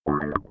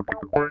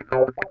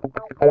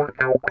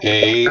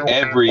Hey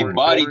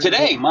everybody,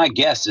 today my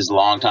guest is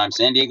longtime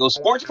San Diego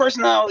sports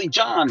personality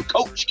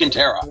Coach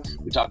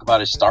Kentera. We talk about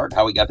his start,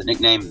 how he got the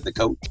nickname The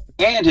Coach,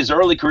 and his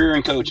early career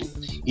in coaching.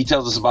 He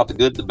tells us about the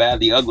good, the bad,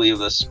 the ugly of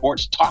the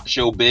sports talk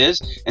show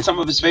biz, and some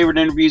of his favorite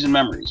interviews and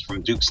memories.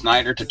 From Duke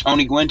Snider to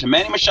Tony Gwynn to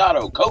Manny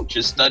Machado, Coach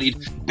has studied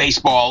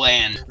baseball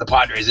and the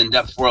Padres in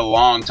depth for a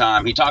long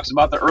time. He talks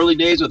about the early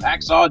days with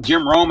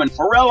Hacksaw, Rome and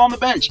Ferrell on the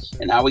bench,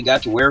 and how he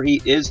got to where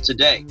he is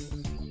today.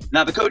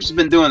 Now, the coach has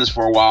been doing this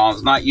for a while and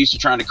is not used to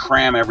trying to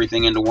cram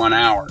everything into 1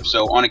 hour.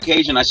 So on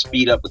occasion, I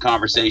speed up the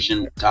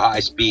conversation to high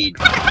speed.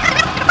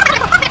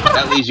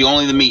 That leaves you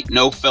only the meat,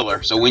 no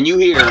filler. So when you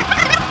hear,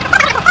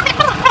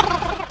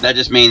 that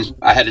just means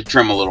I had to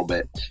trim a little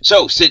bit.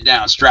 So sit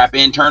down, strap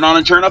in, turn on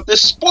and turn up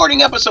this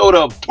sporting episode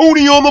of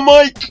Tony on the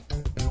Mic.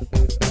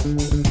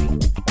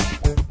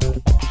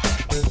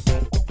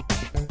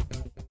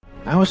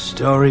 Our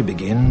story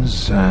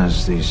begins,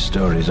 as these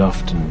stories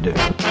often do.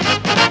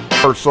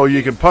 So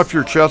you can puff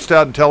your chest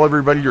out and tell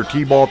everybody your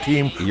T-ball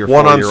team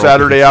won on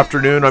Saturday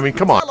afternoon. I mean,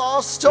 come on.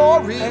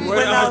 And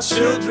when our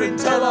children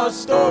tell our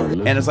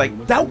story. And it's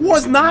like, that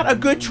was not a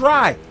good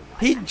try.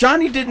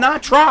 Johnny did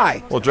not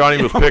try. Well, Johnny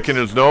was picking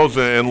his nose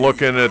and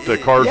looking at the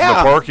cars in the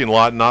parking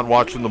lot and not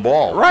watching the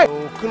ball. Right.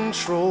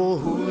 Control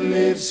who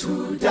lives,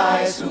 who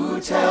dies, who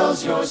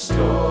tells your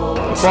story.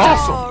 It's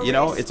awesome. You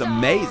know, it's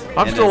amazing.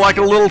 I'm still like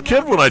a little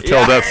kid when I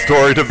tell that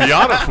story, to be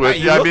honest with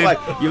you.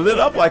 You lit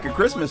up like a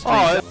Christmas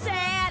tree.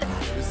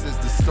 This is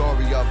the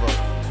story of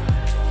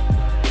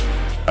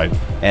a...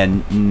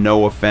 And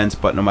no offense,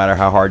 but no matter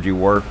how hard you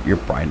work, you're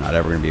probably not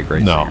ever going to be a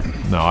great singer.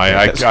 No,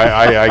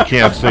 I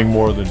can't sing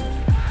more than...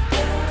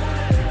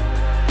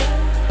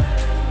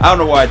 I don't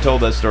know why I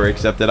told that story,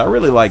 except that I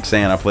really like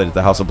saying I played at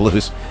the House of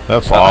Blues.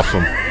 That's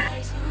awesome.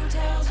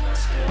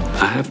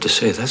 I have to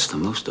say, that's the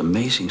most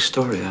amazing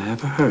story I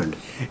ever heard.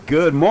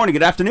 Good morning,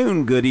 good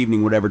afternoon, good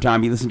evening, whatever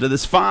time you listen to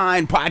this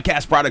fine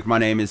podcast product. My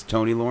name is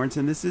Tony Lawrence,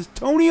 and this is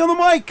Tony on the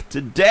Mic.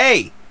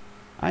 Today,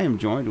 I am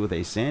joined with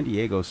a San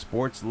Diego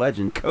sports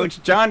legend,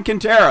 Coach John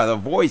Kentera, the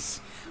voice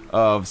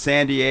of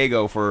San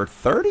Diego for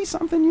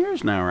 30-something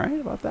years now,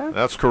 right? About that?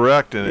 That's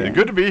correct. And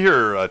good to be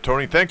here,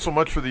 Tony. Thanks so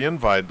much for the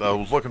invite. I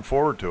was looking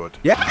forward to it.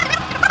 Yeah.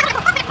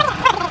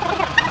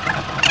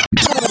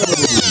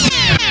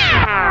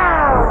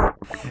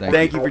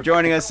 Thank you for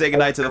joining us. Say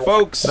goodnight to the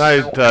folks.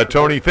 Night,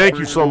 Tony. Thank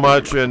you so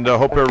much, and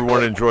hope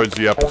everyone enjoys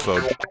the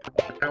episode.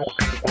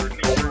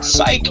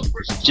 Psych.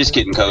 Just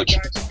kidding, Coach.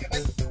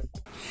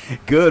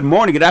 Good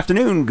morning, good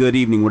afternoon, good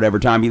evening, whatever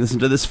time you listen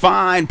to this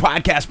fine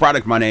podcast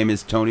product. My name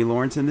is Tony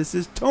Lawrence, and this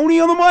is Tony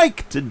on the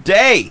Mic.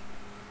 Today,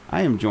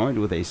 I am joined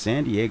with a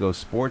San Diego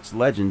sports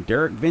legend,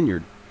 Derek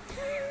Vineyard.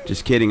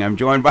 Just kidding, I'm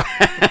joined by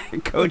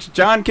Coach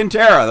John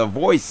Kentera, the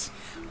voice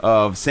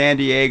of San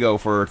Diego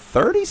for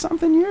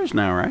 30-something years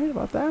now, right?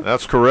 About that?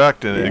 That's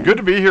correct, and good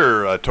to be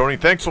here, Tony.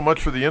 Thanks so much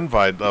for the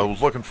invite. I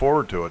was looking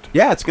forward to it.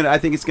 Yeah, I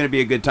think it's gonna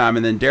be a good time.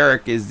 And then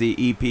Derek is the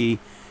EP,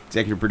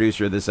 executive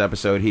producer of this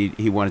episode.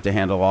 He wanted to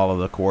handle all of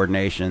the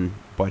coordination,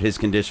 but his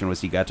condition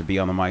was he got to be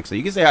on the mic. So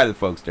you can say hi to the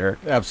folks, Derek.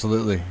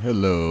 Absolutely.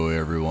 Hello,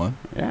 everyone.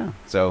 Yeah.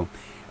 So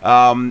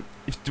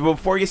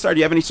before you start, do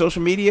you have any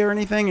social media or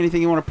anything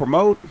you want to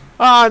promote?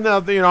 No,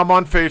 I'm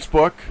on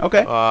Facebook.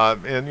 Okay.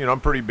 And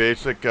I'm pretty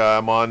basic.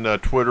 I'm on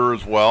Twitter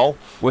as well.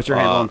 What's your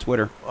handle on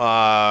Twitter?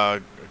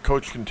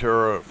 Coach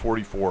Kentera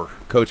 44.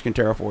 Coach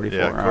Kentera 44.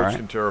 Yeah,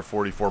 Coach Kentera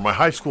 44. My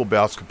high school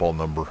basketball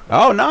number.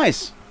 Oh,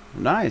 nice.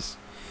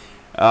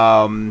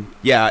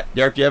 Yeah,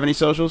 Derek, do you have any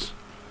socials?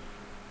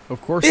 Of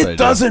course I do. It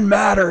doesn't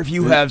matter if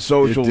you have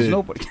socials.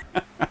 Nobody.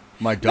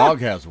 My dog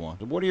has one.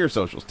 What are your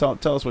socials?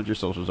 Tell us what your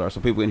socials are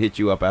so people can hit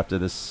you up after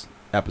this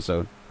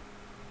episode.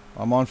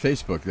 I'm on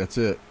Facebook. That's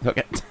it.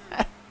 Okay.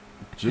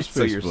 Just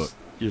so Facebook.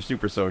 You're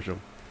super social.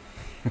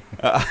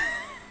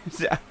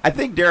 I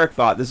think Derek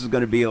thought this was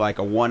going to be like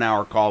a 1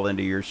 hour call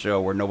into your show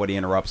where nobody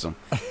interrupts him.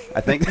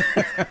 I think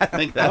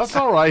that's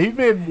all right. He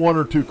made 1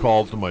 or 2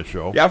 calls to my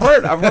show. Yeah, I've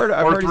heard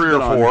or 3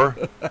 or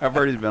 4. I've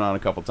heard he's been on a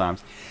couple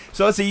times.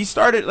 So let's see. You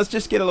started. Let's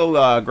just get a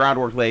little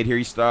groundwork laid here.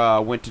 You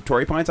went to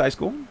Torrey Pines High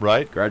School.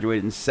 Right.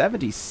 Graduated in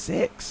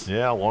 '76.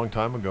 Yeah, a long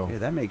time ago. Yeah,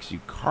 that makes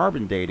you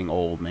carbon dating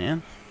old,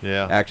 man.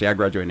 Yeah. Actually, I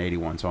graduated in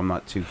 '81, so I'm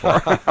not too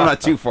far. I'm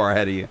not too far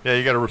ahead of you. Yeah,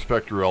 you got to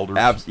respect your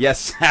elders.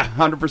 Yes,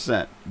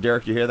 100%.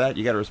 Derek, you hear that?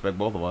 You got to respect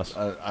both of us.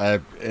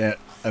 I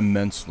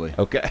immensely.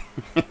 Okay.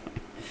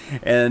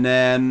 And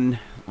then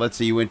let's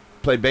see. You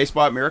played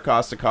baseball at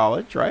Miracosta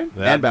College, right?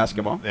 And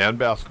basketball. And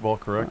basketball,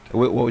 correct.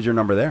 What was your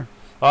number there?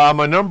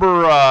 My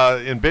number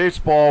in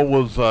baseball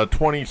was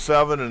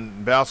 27, and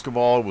in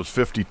basketball it was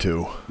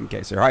 52.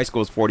 Okay, so your high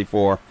school is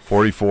 44.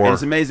 44. And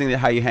it's amazing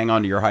how you hang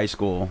on to your high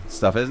school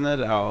stuff, isn't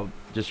it? How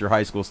just your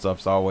high school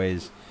stuff's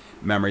always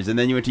memories. And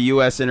then you went to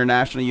U.S.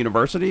 International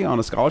University on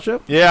a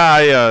scholarship? Yeah,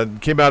 I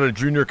came out of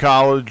junior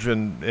college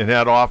and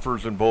had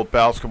offers in both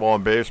basketball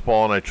and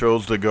baseball, and I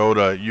chose to go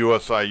to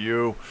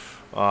USIU.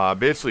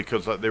 Basically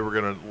because they were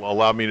going to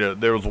allow me to,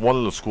 there was one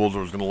of the schools that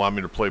was going to allow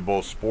me to play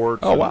both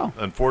sports. Oh, wow.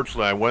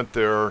 Unfortunately, I went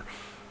there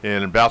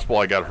And in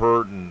basketball, I got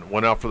hurt and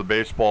went out for the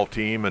baseball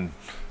team, and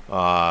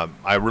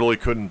I really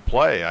couldn't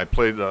play. I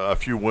played a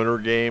few winter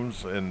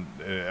games, and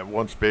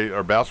once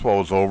our basketball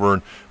was over,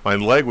 and my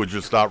leg was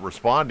just not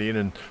responding,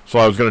 and so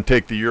I was going to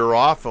take the year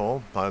off.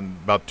 Well,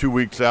 about 2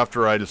 weeks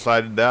after I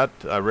decided that,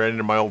 I ran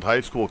into my old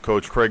high school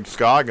coach, Craig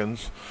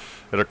Scoggins,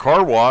 at a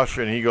car wash,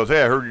 and he goes,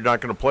 "Hey, I heard you're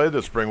not going to play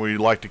this spring. Would you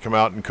like to come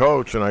out and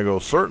coach?" And I go,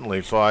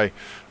 "Certainly." So I,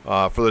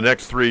 for the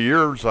next 3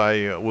 years,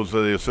 I was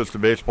the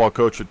assistant baseball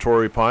coach at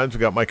Torrey Pines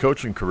and got my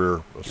coaching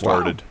career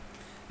started. Wow.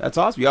 That's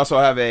awesome. You also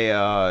have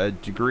a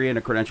degree and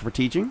a credential for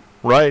teaching?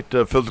 Right,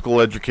 physical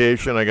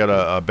education. I got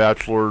a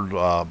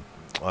bachelor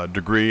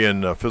degree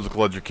in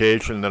physical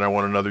education. Then I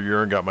went another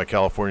year and got my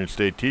California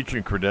State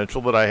teaching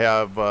credential that I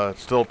have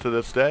still to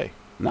this day.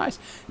 Nice.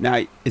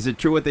 Now, is it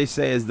true what they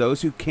say is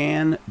those who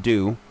can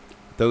do,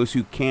 those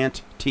who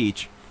can't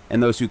teach,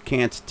 and those who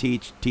can't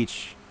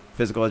teach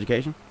physical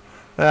education?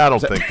 I don't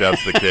think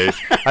that's the case.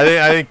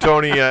 I think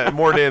Tony,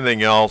 more than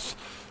anything else,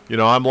 you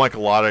know, I'm like a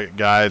lot of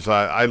guys.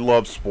 I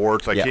love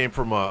sports. I came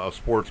from a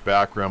sports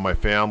background. My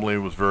family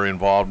was very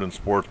involved in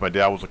sports. My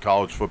dad was a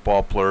college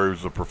football player. He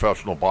was a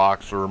professional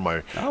boxer.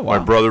 My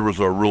brother was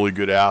a really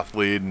good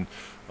athlete. And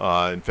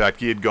in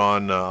fact, he had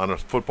gone on a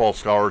football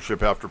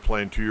scholarship after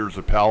playing 2 years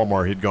at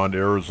Palomar. He'd gone to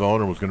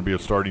Arizona and was going to be a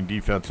starting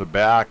defensive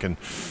back.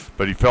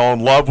 But he fell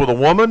in love with a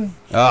woman.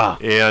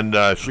 And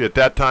she, at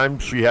that time,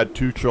 she had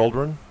 2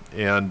 children.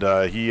 And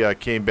he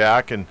came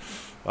back and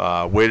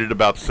waited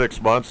about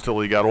 6 months till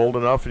he got old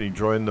enough, and he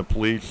joined the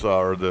police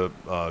or the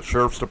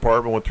sheriff's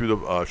department, went through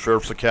the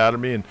sheriff's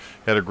academy, and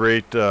had a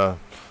great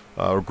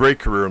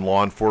career in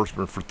law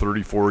enforcement for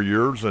 34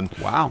 years. And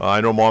wow.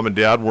 I know Mom and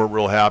Dad weren't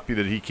real happy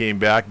that he came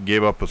back and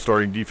gave up a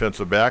starting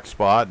defensive back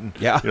spot. And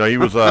you know, he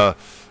was a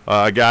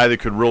guy that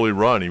could really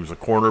run. He was a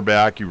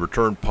cornerback. He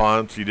returned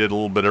punts. He did a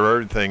little bit of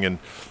everything in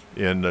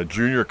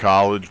junior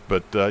college.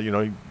 But you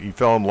know, he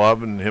fell in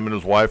love, and him and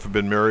his wife have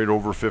been married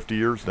over 50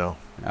 years now.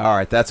 All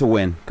right, that's a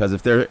win, because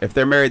if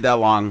they're married that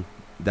long,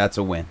 that's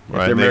a win. If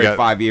they're married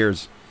 5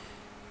 years,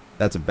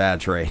 that's a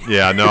bad trade.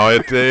 Yeah, no,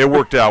 it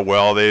worked out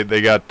well.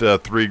 They got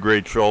 3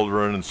 great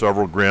children and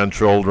several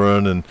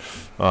grandchildren,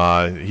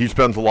 and he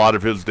spends a lot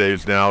of his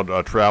days now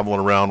traveling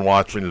around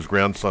watching his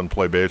grandson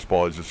play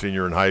baseball. He's a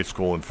senior in high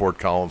school in Fort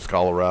Collins,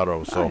 Colorado.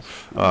 Nice. So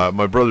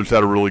my brother's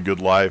had a really good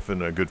life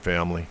and a good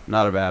family.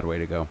 Not a bad way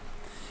to go.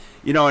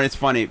 You know, and it's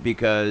funny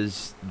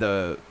because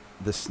the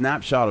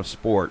snapshot of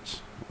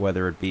sports,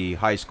 whether it be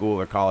high school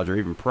or college or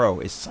even pro,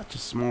 is such a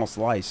small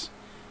slice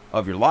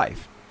of your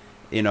life.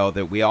 You know,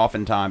 that we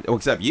oftentimes,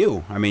 except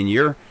you. I mean,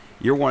 you're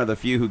one of the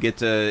few who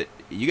get a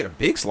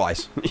big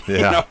slice. Yeah.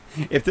 You know,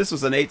 if this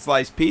was an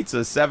 8-slice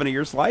pizza, 7 of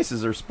your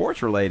slices are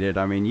sports related.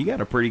 I mean, you got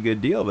a pretty good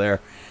deal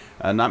there.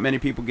 Not many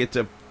people get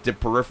to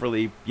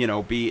peripherally, you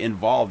know, be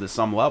involved at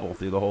some level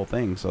through the whole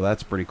thing. So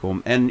that's pretty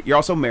cool. And you're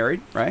also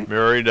married, right?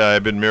 Married.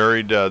 I've been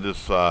married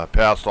this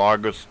past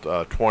August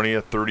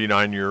 20th,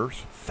 39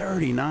 years.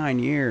 39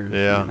 years.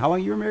 Yeah. Man. How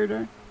long you were married,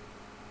 Derek?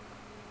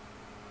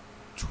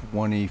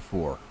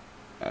 24.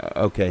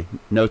 Okay.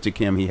 Note to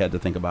Kim, he had to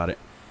think about it.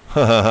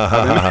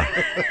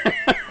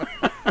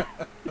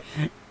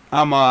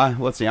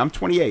 Let's see, I'm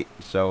 28,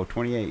 so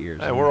 28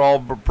 years. Hey, we're all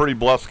pretty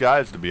blessed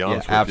guys, to be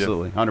honest with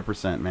absolutely. you.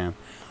 Absolutely, 100%, man.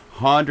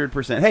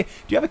 100%. Hey, do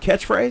you have a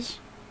catchphrase?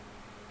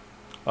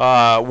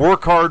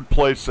 Work hard,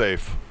 play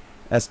safe.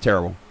 That's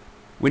terrible.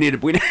 We need a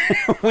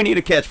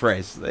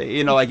catchphrase.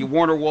 You know, like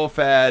Warner Wolf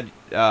had,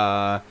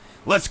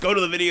 let's go to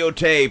the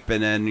videotape,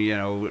 and then, you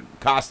know,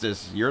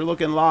 Costas, you're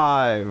looking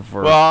live.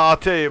 Or, well, I'll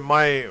tell you,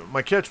 my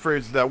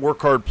catchphrase, that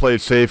work hard, play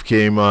safe,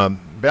 came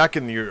back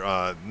in the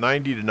year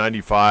 90 to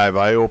 95.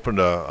 I opened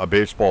a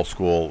baseball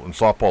school and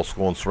softball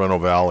school in Sorrento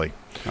Valley.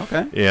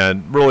 Okay.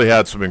 And really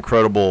had some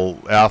incredible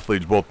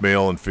athletes, both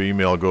male and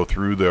female, go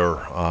through there.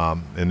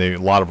 And a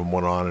lot of them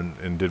went on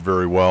and did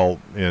very well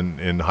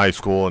in high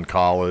school and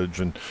college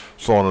and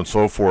so on and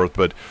so forth.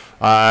 But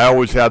I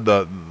always had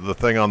the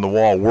thing on the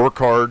wall: work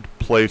hard,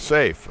 play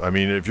safe. I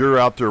mean, if you're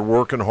out there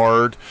working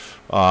hard,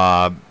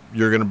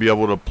 you're going to be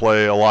able to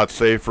play a lot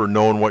safer,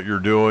 knowing what you're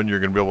doing.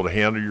 You're going to be able to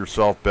handle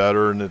yourself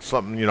better, and it's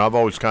something, you know, I've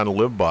always kind of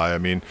lived by. I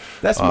mean,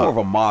 that's more of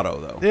a motto,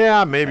 though.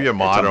 Yeah, maybe a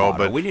motto,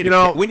 but we need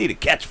we need a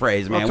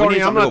catchphrase, man. Tony, we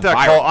need I'm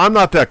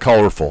not that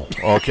colorful.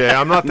 Okay,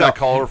 I'm not that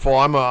colorful.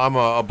 I'm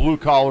a blue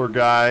collar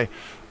guy.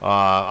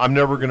 I'm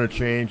never going to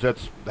change.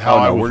 That's how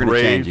I was we're gonna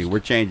raised. Change you. We're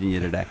changing you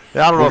today.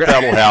 I don't know if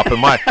that'll happen.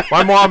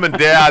 My mom and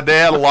dad, they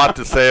had a lot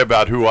to say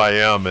about who I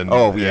am, and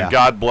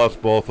God bless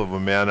both of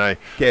them, man. I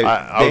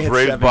was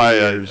raised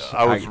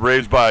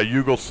by a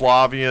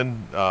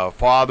Yugoslavian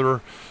father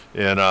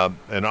and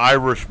an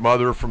Irish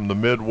mother from the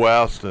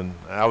Midwest, and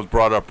I was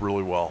brought up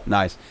really well.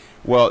 Nice.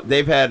 Well,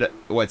 they've had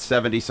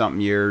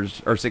 70-something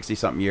years or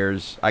 60-something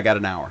years. I got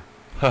an hour,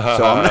 so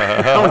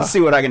I'm going to see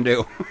what I can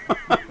do.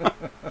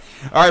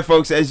 All right,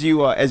 folks, as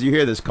you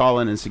hear this, call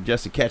in and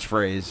suggest a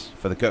catchphrase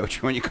for the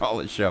coach when you call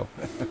his show.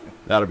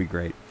 That'll be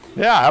great.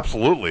 Yeah,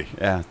 absolutely.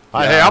 Yeah.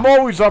 Hey, I'm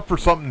always up for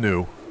something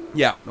new.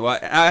 Yeah. Well,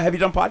 have you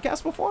done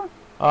podcasts before?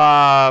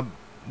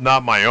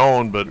 not my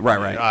own, but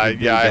Right. I've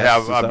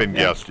been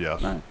guest,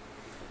 yes. Right.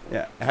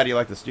 Yeah. How do you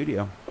like the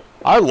studio?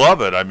 I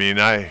love it. I mean,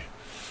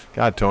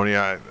 God, Tony,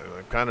 I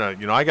kind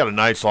of, I got a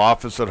nice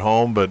office at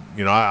home, but,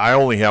 I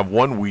only have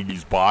one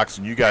Wheaties box,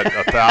 and you got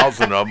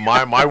 1,000 of them.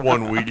 My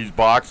one Wheaties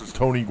box is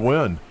Tony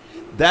Gwynn.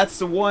 That's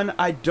the one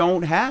I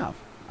don't have.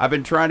 I've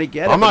been trying to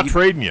get it. I'm not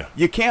trading you.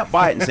 You can't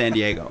buy it in San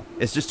Diego.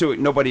 It's just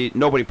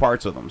nobody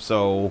parts with them.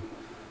 So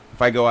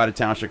if I go out of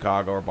town,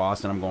 Chicago or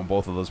Boston, I'm going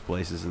both of those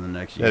places in the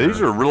next year. Yeah,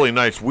 these are really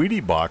nice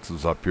Wheatie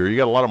boxes up here. You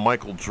got a lot of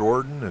Michael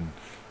Jordan and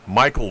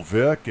Michael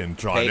Vick and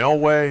John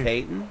Elway.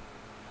 Peyton.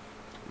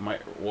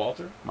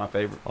 Walter, my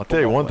favorite. I'll tell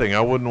you one thing.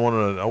 I wouldn't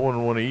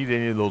want to eat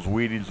any of those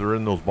Wheaties that are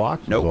in those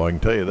boxes. Nope. So I can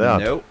tell you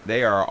that. Nope.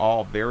 They are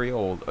all very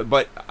old.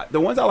 But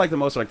the ones I like the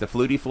most are like the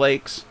Flutie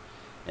Flakes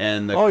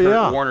and the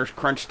Kurt Warner's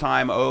Crunch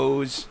Time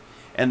O's.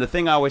 And the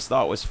thing I always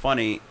thought was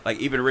funny, like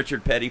even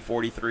Richard Petty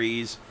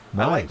 43s.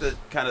 Nice. I like the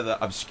kind of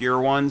the obscure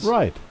ones.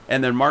 Right.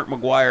 And then Mark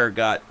McGuire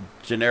got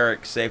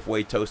generic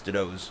Safeway Toasted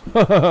O's.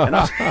 And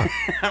I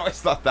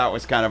always thought that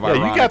was kind of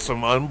ironic. Yeah, you got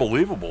some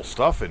unbelievable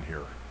stuff in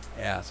here.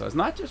 Yeah, so it's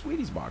not just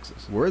Wheaties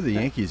boxes. Where are the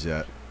Yankees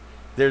at?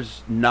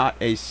 There's not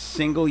a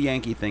single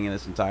Yankee thing in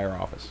this entire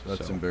office.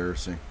 That's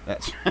embarrassing.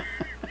 That's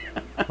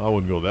I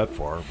wouldn't go that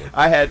far. But.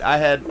 I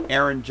had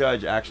Aaron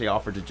Judge actually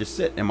offered to just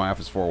sit in my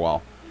office for a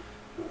while,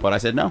 but I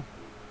said no.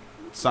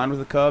 Sign with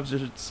the Cubs.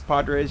 It's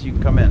Padres. You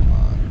can come in.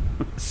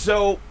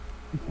 So,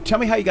 tell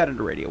me how you got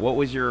into radio. What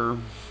was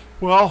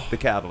the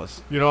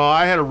catalyst?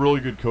 I had a really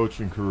good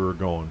coaching career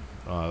going.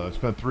 I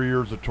spent 3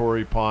 years at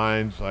Torrey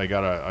Pines. I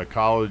got a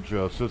college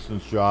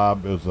assistant's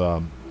job as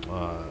an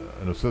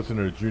assistant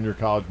at a junior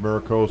college,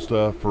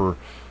 Maricosta, for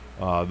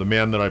the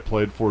man that I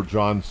played for,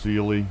 John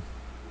Seeley.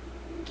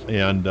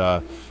 And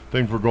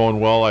things were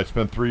going well. I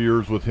spent 3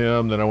 years with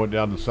him. Then I went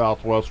down to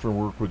Southwestern,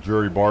 worked with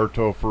Jerry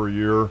Bartow for a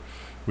year.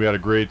 We had a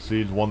great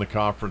season, won the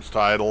conference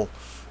title.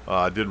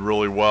 Did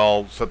really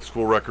well, set the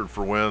school record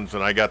for wins,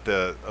 and I got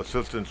the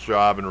assistant's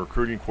job and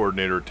recruiting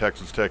coordinator at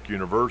Texas Tech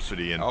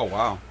University. And oh,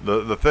 wow.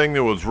 The thing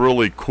that was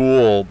really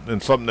cool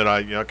and something that I,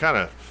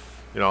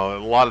 a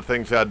lot of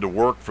things had to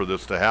work for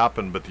this to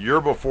happen, but the year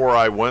before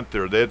I went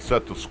there, they had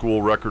set the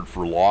school record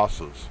for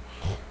losses.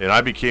 And I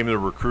became the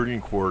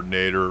recruiting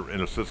coordinator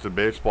and assistant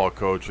baseball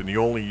coach, and the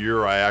only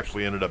year I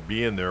actually ended up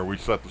being there, we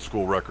set the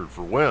school record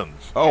for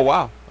wins. Oh,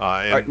 wow.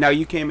 And right, now,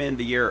 you came in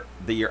the year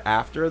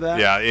after that?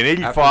 Yeah, in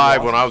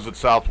 85, when I was at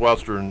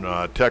Southwestern,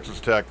 Texas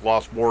Tech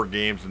lost more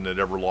games than they'd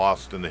ever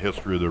lost in the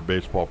history of their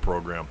baseball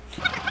program.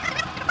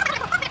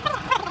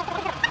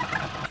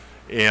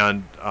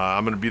 And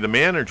I'm going to be the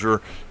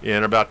manager,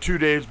 and about 2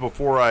 days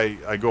before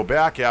I go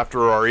back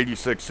after our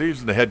 86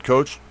 season, the head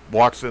coach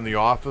walks in the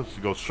office.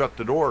 He goes, "Shut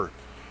the door."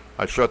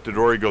 I shut the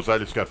door. He goes, "I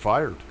just got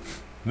fired."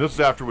 And this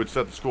is after we'd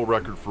set the school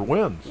record for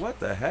wins.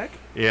 What the heck?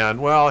 And,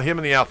 him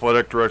and the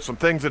athletic director, some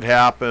things had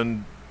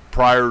happened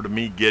prior to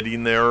me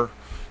getting there,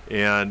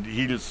 and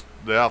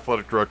the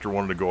athletic director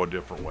wanted to go a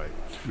different way.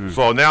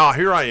 So now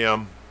here I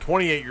am,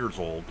 28 years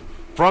old,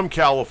 from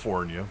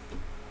California,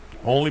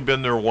 only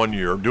been there 1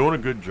 year, doing a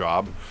good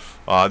job.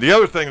 The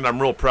other thing that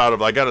I'm real proud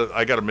of, I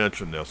gotta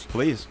mention this.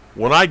 Please.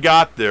 When I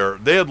got there,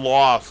 they had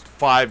lost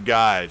 5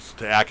 guys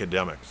to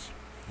academics.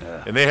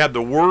 And they had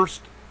the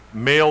worst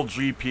male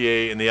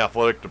GPA in the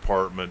athletic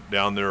department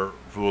down there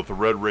with the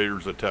Red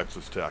Raiders at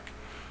Texas Tech.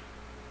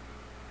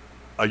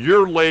 A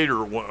year later,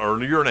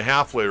 or a year and a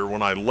half later,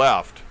 when I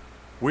left,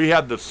 we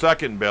had the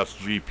second best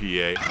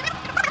GPA.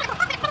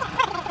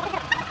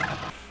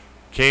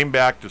 Came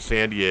back to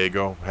San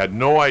Diego, had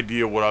no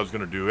idea what I was going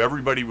to do.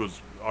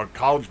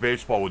 College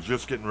baseball was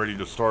just getting ready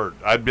to start.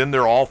 I'd been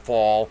there all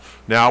fall.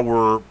 Now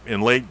we're in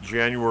late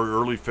January,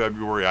 early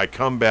February. I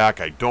come back.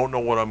 I don't know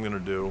what I'm going to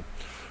do.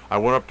 I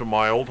went up to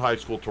my old high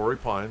school, Torrey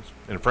Pines,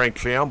 and Frank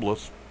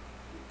Chambliss,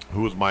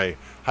 who was my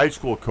high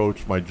school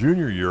coach my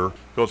junior year,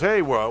 goes,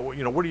 "Hey, well,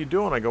 what are you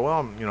doing?" I go,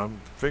 "Well,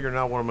 I'm figuring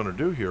out what I'm going to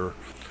do here."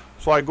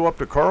 So I go up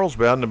to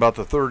Carlsbad, and about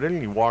the third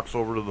inning, he walks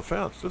over to the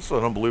fence. This is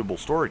an unbelievable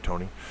story,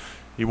 Tony.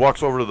 He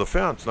walks over to the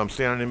fence, and I'm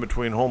standing in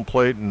between home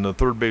plate and the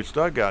third base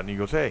dugout, and he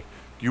goes, "Hey,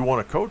 do you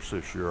want to coach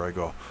this year?" I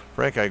go,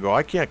 "Frank,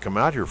 I can't come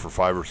out here for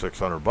 $500 or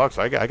 $600.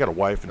 I got a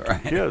wife and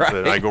 2 kids." Right.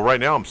 And I go, "Right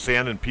now I'm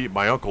sanding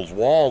my uncle's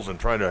walls and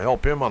trying to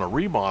help him on a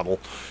remodel."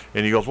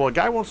 And he goes, "Well, a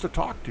guy wants to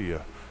talk to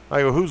you."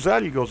 I go, "Who's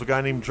that?" He goes, "A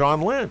guy named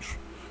John Lynch."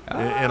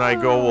 And I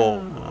go, "Well,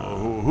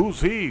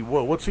 who's he?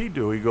 Well, what's he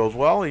do?" He goes,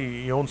 "Well,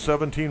 he owns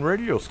 17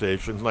 radio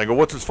stations." And I go,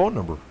 "What's his phone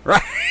number?"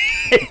 Right.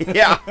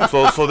 Yeah.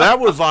 So that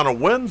was on a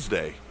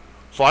Wednesday.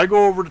 So I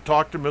go over to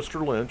talk to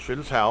Mr. Lynch at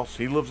his house.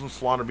 He lives in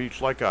Solana Beach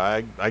like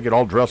I get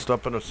all dressed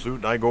up in a suit,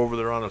 and I go over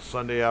there on a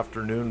Sunday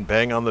afternoon,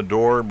 bang on the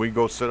door, and we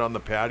go sit on the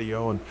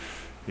patio. And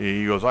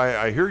he goes,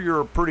 I hear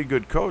you're a pretty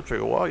good coach. I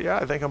go, "Well, yeah,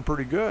 I think I'm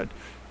pretty good."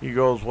 He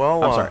goes,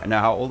 "Well..." I'm sorry.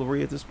 Now, how old were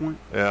you at this point?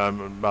 I'm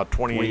about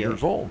 28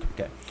 years old.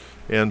 Okay.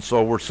 And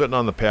so we're sitting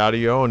on the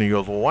patio, and he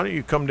goes, "Well, why don't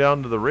you come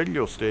down to the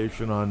radio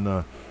station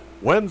on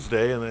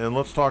Wednesday, and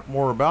let's talk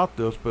more about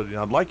this, but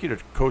I'd like you to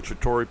coach at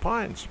Torrey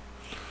Pines."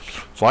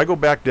 So I go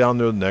back down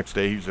there the next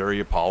day. He's there. He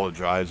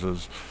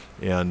apologizes.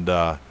 And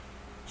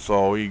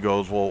So he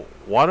goes, well,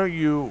 why don't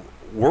you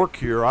work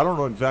here? I don't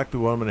know exactly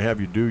what I'm going to have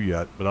you do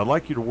yet, but I'd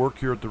like you to work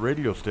here at the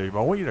radio station.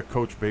 I want you to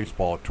coach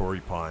baseball at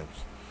Torrey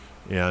Pines.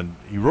 And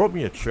he wrote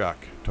me a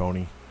check,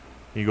 Tony.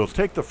 He goes,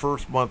 take the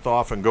first month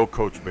off and go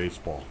coach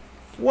baseball.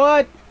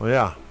 What? Well,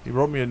 yeah, he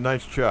wrote me a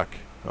nice check.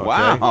 Okay?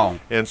 Wow.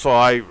 And so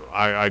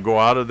I go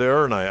out of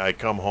there and I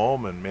come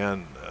home and,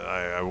 man,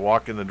 I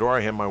walk in the door,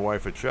 I hand my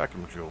wife a check,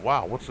 and she goes,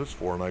 wow, what's this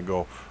for? And I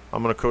go,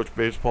 I'm going to coach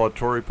baseball at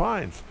Torrey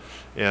Pines.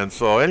 And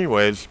so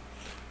anyways,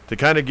 to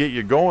kind of get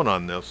you going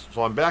on this,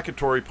 so I'm back at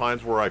Torrey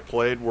Pines where I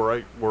played,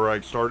 where I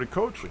started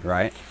coaching.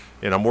 Right.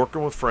 And I'm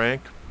working with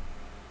Frank.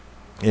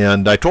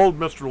 And I told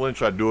Mr.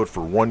 Lynch I'd do it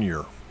for 1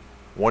 year.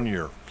 1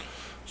 year.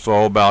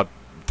 So about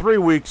 3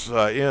 weeks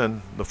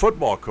in, the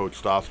football coach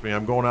stops me.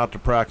 I'm going out to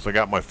practice. I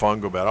got my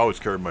fungo bat. I always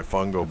carried my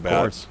fungo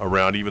bat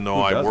around, even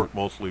though I worked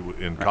mostly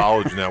in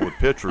college now with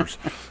pitchers.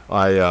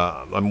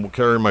 I'm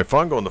carrying my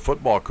fungo, and the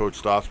football coach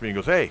stops me and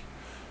goes, hey,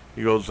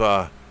 he goes,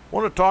 I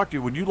want to talk to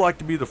you. Would you like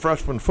to be the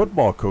freshman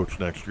football coach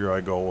next year?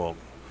 I go, well,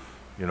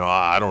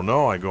 I don't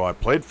know. I go, I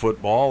played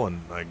football,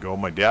 and I go,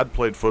 my dad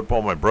played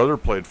football, my brother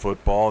played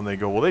football, and they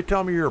go, well, they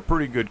tell me you're a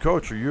pretty good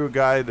coach. Are you a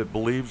guy that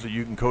believes that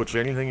you can coach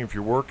anything if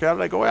you work at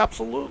it? I go,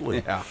 absolutely.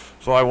 Yeah.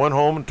 So I went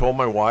home and told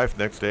my wife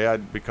next day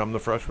I'd become the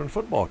freshman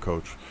football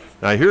coach.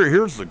 Now,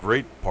 here's the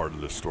great part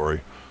of this story.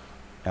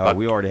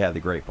 We already had the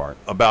great part.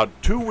 About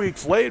 2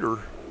 weeks later,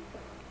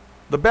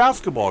 the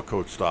basketball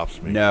coach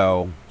stops me.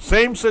 No.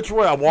 Same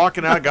situation. I'm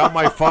walking out, got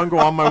my fungo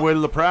on my way to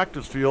the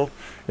practice field,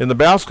 and the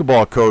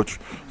basketball coach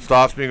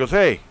stops me and goes,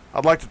 hey,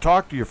 I'd like to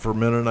talk to you for a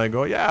minute. And I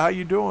go, yeah, how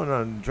you doing?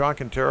 I'm John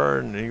Kentera.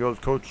 And he goes,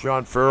 Coach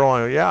John Ferrell. I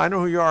go, yeah, I know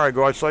who you are. I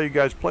go, I saw you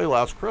guys play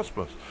last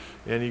Christmas.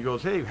 And he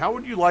goes, hey, how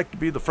would you like to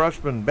be the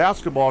freshman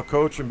basketball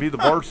coach and be the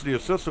varsity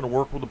assistant and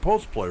work with the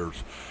post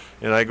players?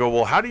 And I go,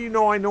 well, how do you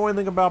know I know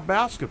anything about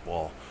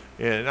basketball?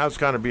 And I was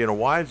kind of being a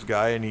wise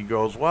guy, and he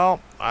goes, well,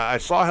 I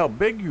saw how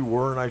big you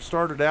were, and I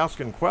started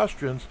asking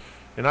questions,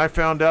 and I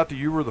found out that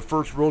you were the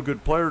first real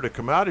good player to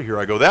come out of here.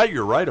 I go, that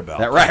you're right about.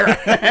 That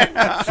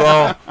right.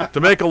 So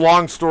to make a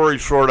long story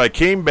short, I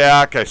came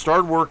back. I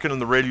started working in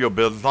the radio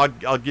business.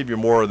 I'll give you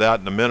more of that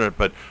in a minute,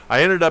 but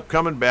I ended up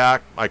coming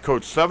back. I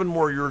coached 7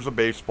 more years of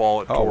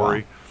baseball at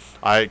Torrey. Wow.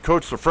 I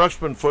coached the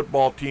freshman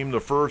football team the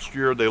first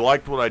year. They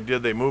liked what I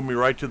did. They moved me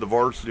right to the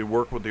varsity,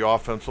 work with the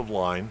offensive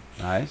line.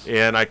 Nice.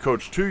 And I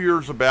coached 2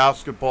 years of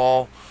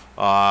basketball,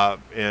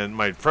 and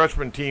my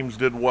freshman teams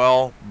did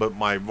well, but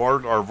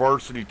our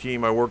varsity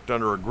team, I worked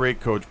under a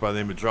great coach by the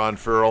name of John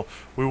Ferrell.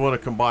 We won a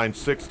combined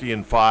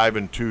 60-5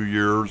 in 2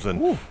 years,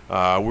 and we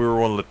were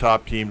one of the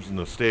top teams in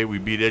the state. We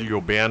beat Eddie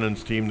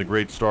O'Bannon's team, the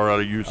great star out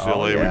of UCLA.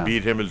 Oh, yeah. We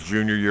beat him his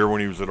junior year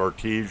when he was at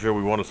Artesia.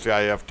 We won a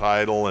CIF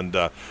title, and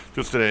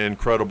just an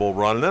incredible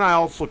run. And then I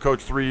also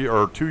coached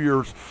 2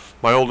 years.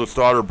 My oldest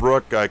daughter,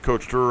 Brooke, I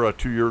coached her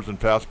 2 years in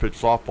fast pitch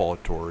softball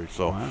at Torrey.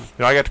 So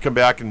I got to come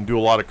back and do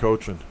a lot of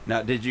coaching.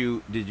 Now, did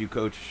you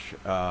coach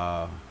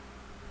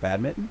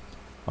badminton?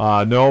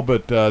 No,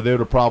 but they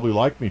would have probably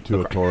liked me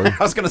to at Torrey.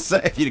 I was going to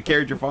say, if you'd have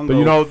carried your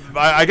fungo. But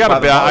I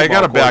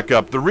got to back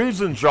up. The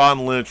reason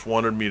John Lynch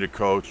wanted me to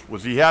coach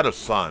was he had a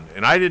son,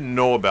 and I didn't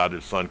know about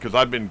his son because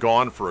I'd been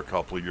gone for a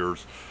couple of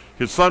years.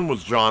 His son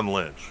was John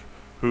Lynch,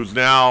 who's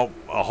now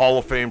a Hall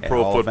of Fame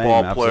pro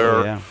football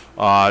player. Yeah.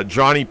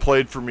 Johnny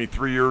played for me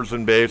 3 years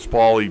in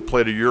baseball. He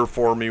played a year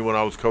for me when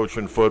I was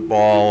coaching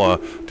football.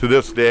 To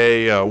this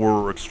day,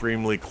 we're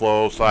extremely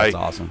close. That's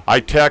awesome. I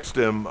text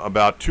him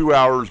about 2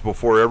 hours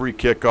before every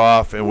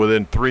kickoff, and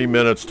within 3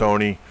 minutes,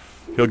 Tony,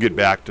 he'll get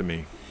back to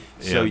me.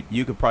 So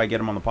you could probably get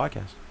him on the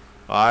podcast.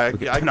 I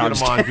get him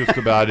on just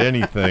about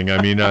anything.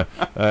 I mean,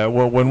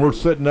 when we're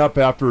sitting up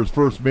after his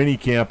first mini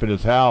camp in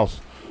his house,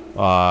 we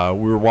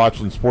were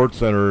watching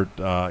SportsCenter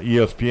at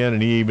ESPN,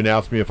 and he even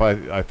asked me if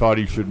I thought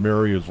he should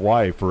marry his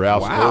wife or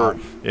ask her.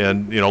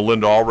 And,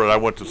 Linda Albright, I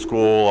went to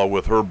school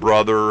with her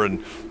brother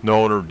and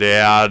knowing her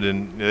dad,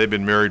 and they've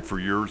been married for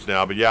years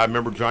now. But, yeah, I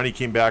remember Johnny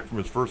came back from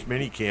his first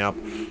mini camp,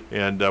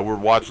 and we were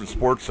watching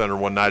SportsCenter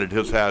one night at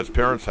his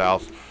parents'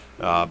 house.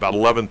 About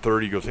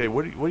 11:30, he goes, hey,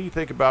 what do you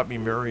think about me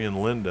marrying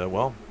Linda?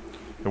 Well,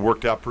 it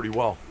worked out pretty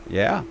well.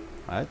 Yeah,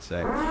 I'd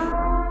say.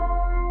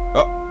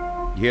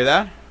 Oh, you hear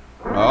that?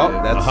 Oh,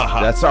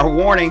 that's our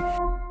warning.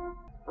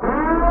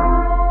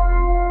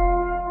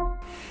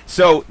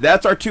 So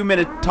that's our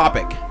 2-minute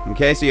topic.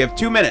 Okay, so you have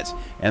 2 minutes,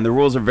 and the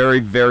rules are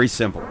very, very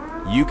simple.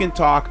 You can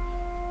talk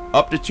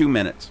up to 2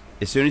 minutes.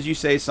 As soon as you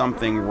say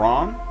something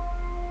wrong,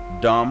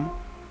 dumb,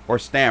 or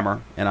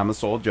stammer, and I'm the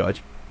sole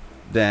judge,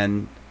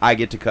 then I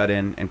get to cut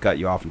in and cut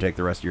you off and take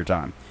the rest of your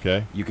time.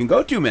 Okay. You can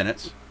go 2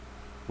 minutes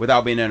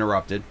without being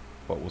interrupted,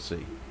 but we'll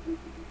see.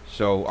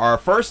 So our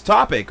first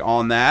topic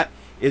on that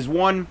is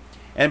one.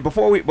 And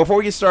before we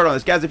get started on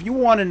this, guys, if you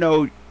want to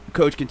know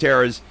Coach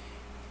Kentera's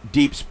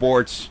deep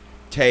sports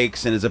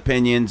takes and his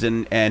opinions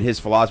and his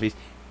philosophies,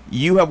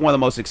 you have one of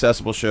the most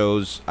accessible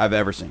shows I've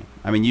ever seen.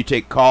 I mean, you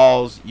take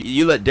calls.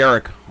 You let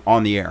Derek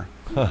on the air.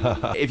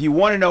 If you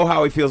want to know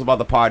how he feels about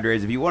the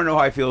Padres, if you want to know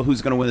how I feel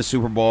who's going to win the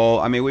Super Bowl,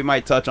 I mean, we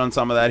might touch on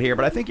some of that here,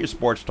 but I think your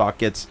sports talk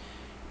gets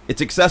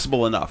it's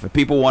accessible enough. If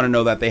people want to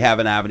know that they have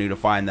an avenue to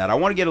find that, I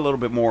want to get a little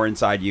bit more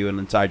inside you and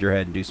inside your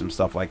head and do some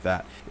stuff like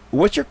that.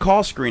 What's your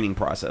call screening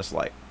process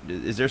like?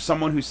 Is there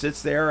someone who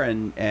sits there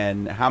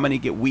and how many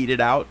get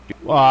weeded out?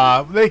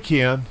 They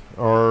can,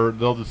 or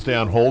they'll just stay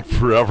on hold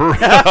forever.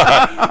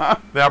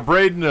 Now,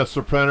 Braden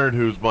Serpenard,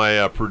 who's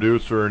my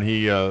producer, and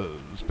he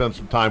spent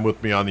some time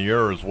with me on the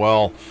air as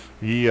well.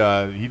 He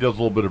does a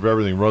little bit of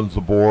everything, runs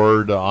the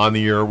board on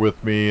the air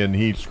with me, and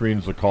he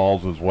screens the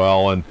calls as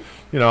well. And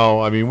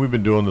we've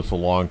been doing this a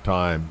long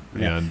time.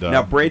 Yeah. And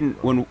now,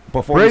 Braden,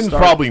 Braden's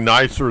probably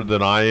nicer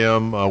than I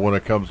am when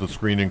it comes to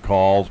screening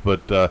calls,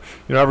 but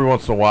every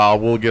once in a while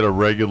we'll get a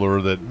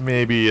regular that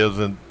maybe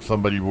isn't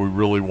somebody we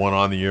really want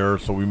on the air,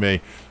 so we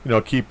may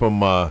keep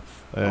them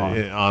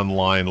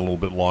online a little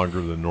bit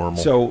longer than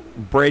normal. So,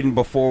 Braden,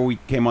 before we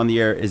came on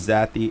the air, is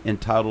that the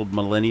entitled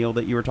millennial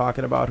that you were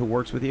talking about who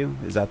works with you?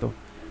 Is that the...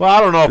 Well, I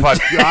don't know if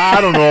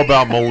I don't know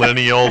about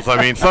millennials.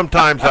 I mean,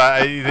 sometimes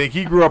I think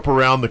he grew up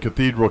around the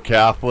Cathedral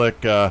Catholic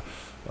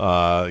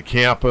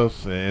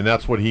campus, and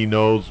that's what he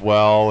knows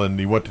well. And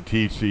he went to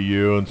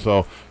TCU, and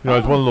so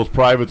he's one of those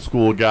private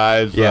school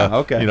guys. Yeah,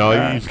 okay.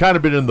 He's kind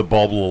of been in the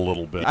bubble a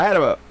little bit. I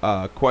had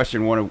a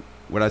question. When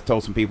I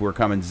told some people were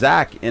coming,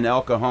 Zach in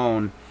El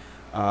Cajon,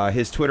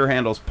 his Twitter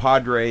handle's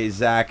Padres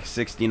Zach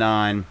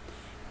 69,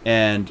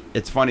 and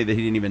it's funny that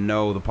he didn't even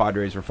know the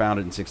Padres were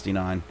founded in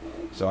 '69.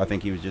 So I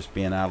think he was just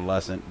being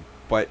adolescent.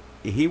 But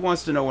he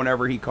wants to know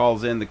whenever he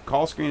calls in, the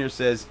call screener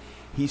says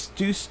he's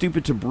too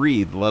stupid to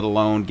breathe, let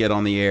alone get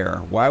on the air.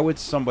 Why would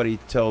somebody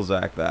tell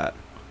Zach that?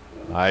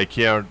 I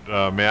can't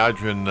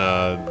imagine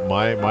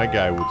my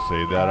guy would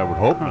say that. I would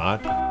hope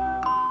not.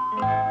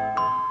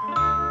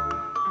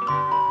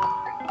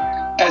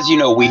 As you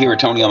know, we here at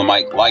Tony on the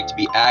Mic like to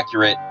be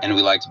accurate and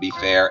we like to be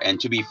fair. And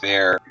to be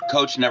fair,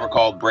 Coach never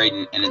called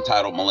Braden an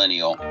entitled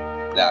millennial.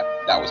 That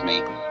was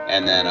me.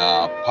 And then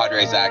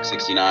Padre Zach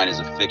 69 is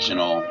a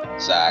fictional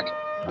Zach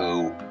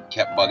who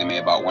kept bugging me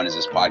about when is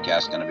this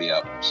podcast going to be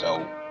up.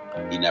 So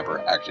he never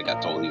actually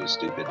got told he was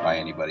stupid by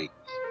anybody,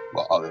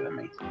 well, other than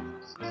me.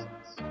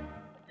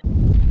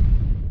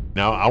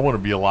 Now I want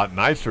to be a lot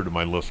nicer to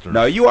my listeners.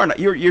 No, you are not.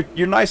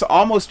 You're nice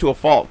almost to a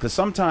fault, because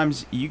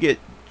sometimes you get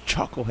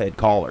chucklehead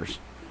callers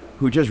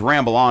who just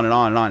ramble on and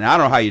on and on. And I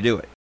don't know how you do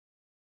it.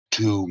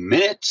 2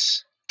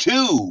 minutes.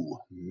 2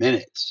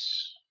 minutes.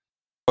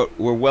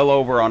 We're well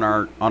over on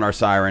our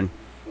siren,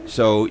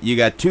 so you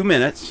got 2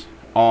 minutes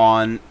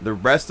on the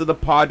rest of the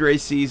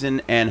Padres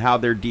season and how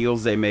their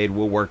deals they made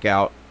will work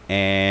out,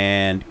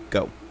 and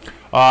go.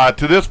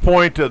 To this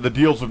point, the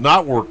deals have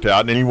not worked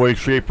out in any way,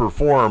 shape, or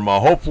form.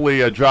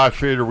 Hopefully, Josh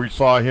Hader, we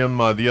saw him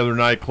the other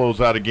night close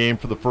out a game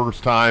for the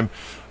first time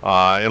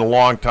in a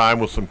long time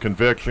with some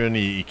conviction.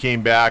 He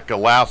came back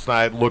last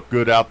night, looked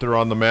good out there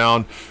on the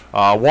mound.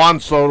 Juan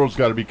Soto's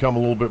got to become a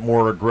little bit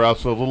more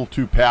aggressive, a little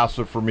too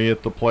passive for me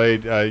at the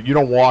plate. You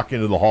don't walk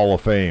into the Hall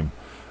of Fame.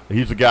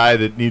 He's a guy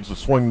that needs to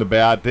swing the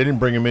bat. They didn't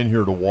bring him in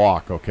here to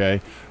walk,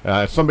 okay?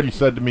 Somebody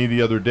said to me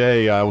the other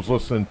day, I was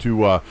listening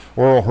to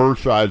Oral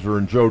Hershiser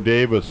and Joe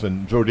Davis,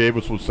 and Joe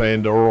Davis was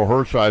saying to Oral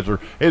Hershiser,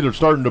 hey, they're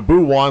starting to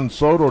boo Juan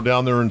Soto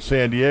down there in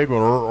San Diego,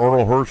 and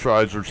Oral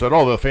Hershiser said,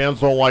 oh, the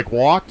fans don't like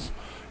walks?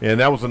 And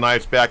that was a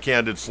nice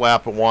backhanded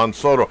slap at Juan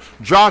Soto.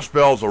 Josh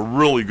Bell's a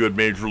really good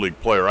major league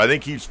player. I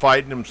think he's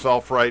fighting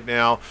himself right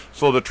now.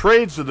 So the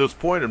trades to this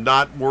point have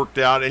not worked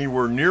out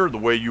anywhere near the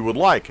way you would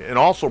like. And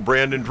also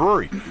Brandon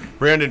Drury.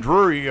 Brandon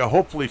Drury,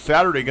 hopefully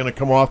Saturday, going to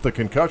come off the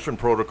concussion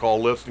protocol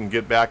list and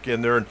get back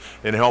in there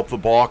and help the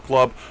ball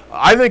club.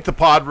 I think the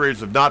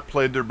Padres have not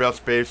played their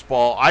best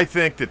baseball. I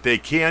think that they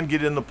can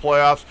get in the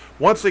playoffs.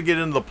 Once they get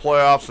into the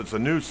playoffs, it's a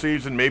new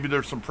season. Maybe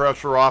there's some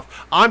pressure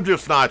off. I'm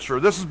just not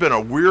sure. This has been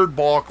a weird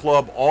ball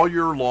club all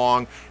year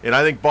long, and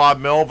I think Bob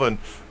Melvin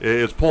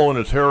is pulling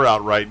his hair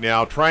out right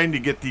now, trying to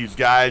get these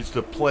guys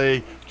to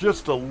play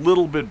just a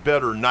little bit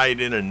better night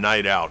in and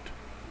night out.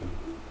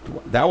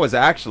 That was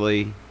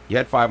actually, you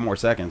had 5 more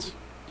seconds.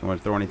 Do you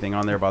want to throw anything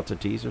on there about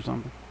Tatis or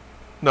something?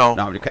 No.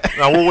 No, okay.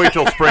 No, we'll wait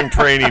till spring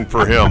training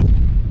for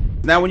him.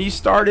 Now, when you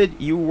started,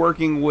 you were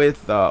working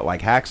with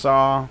like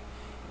Hacksaw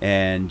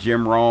and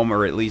Jim Rome,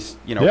 or at least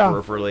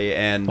peripherally,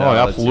 and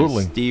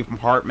absolutely, Steve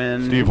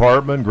Hartman. Steve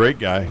Hartman, great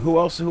guy. Who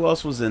else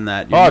was in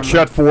that?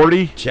 Chet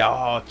Forty.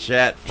 Chet.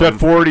 Chet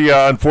Forty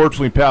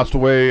unfortunately passed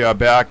away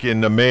back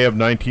in May of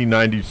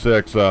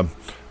 1996.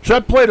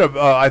 Chet played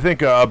I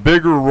think a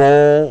bigger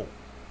role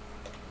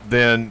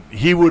than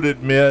he would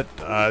admit.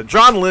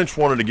 John Lynch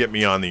wanted to get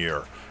me on the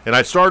air, and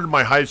I started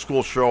my high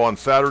school show on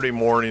Saturday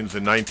mornings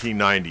in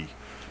 1990.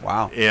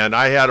 Wow. And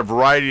I had a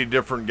variety of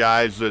different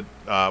guys that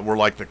were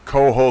like the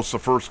co-hosts the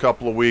first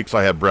couple of weeks.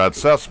 I had Brad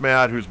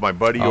Sesmat, who's my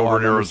buddy over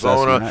in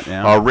Arizona. Sesmat,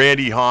 yeah.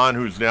 Randy Hahn,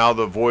 who's now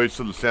the voice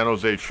of the San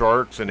Jose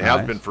Sharks and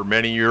has been for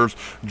many years.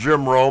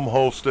 Jim Rome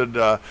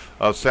hosted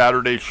a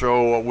Saturday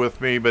show with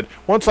me. But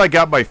once I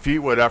got my feet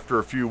wet after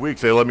a few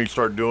weeks, they let me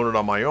start doing it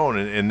on my own.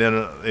 And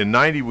then in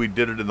 90, we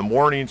did it in the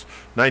mornings.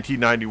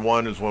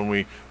 1991 is when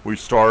we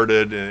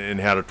started and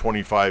had a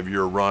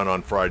 25-year run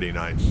on Friday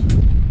nights.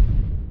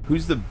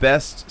 Who's the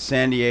best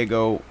San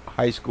Diego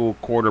high school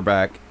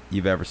quarterback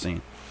you've ever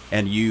seen,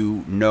 and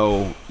you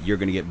know you're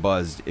going to get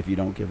buzzed if you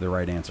don't give the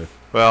right answer.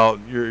 Well,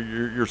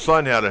 your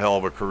son had a hell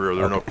of a career.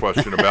 There's no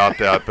question about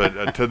that.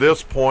 But to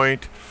this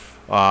point,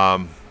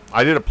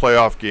 I did a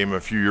playoff game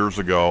a few years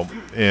ago,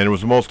 and it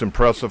was the most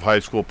impressive high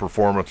school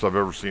performance I've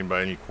ever seen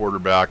by any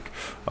quarterback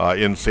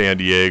in San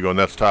Diego, and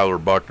that's Tyler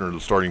Buckner, the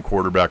starting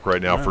quarterback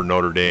right now for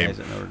Notre Dame.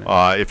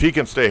 If he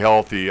can stay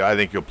healthy, I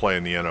think he'll play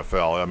in the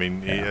NFL. I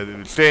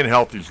mean, staying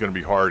healthy is going to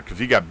be hard because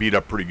he got beat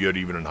up pretty good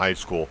even in high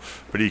school.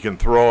 But he can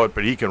throw it,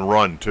 but he can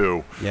run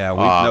too.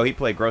 Yeah, he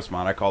played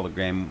Grossmont. I called a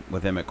game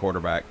with him at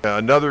quarterback.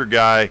 Another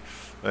guy.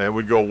 And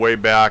we'd go way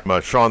back,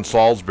 Sean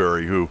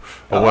Salisbury, who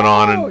went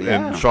on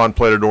and Sean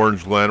played at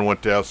Orange Glen,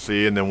 went to SC,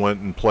 and then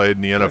went and played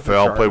in the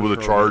NFL, played with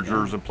the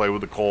Chargers and played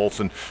with the Colts,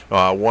 and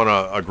won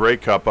a Grey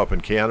Cup up in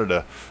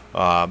Canada.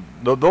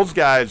 Those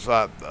guys,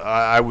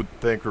 I would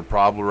think, are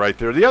probably right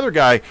there. The other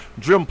guy,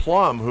 Jim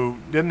Plum, who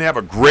didn't have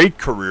a great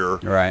career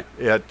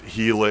at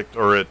Helix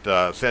or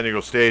at San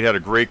Diego State, had a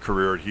great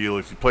career at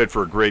Helix. He played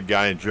for a great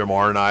guy in Jim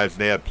Arnaiz, and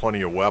they had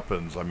plenty of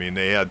weapons. I mean,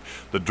 they had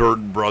the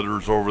Durden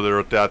brothers over there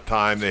at that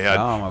time. They had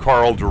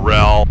Carl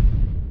Durrell.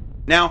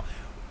 Now,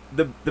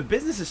 the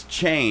business has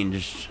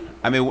changed.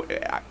 I mean,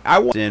 I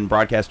was in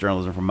broadcast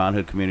journalism from Mount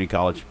Hood Community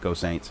College, go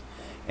Saints,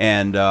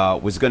 and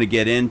was going to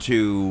get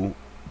into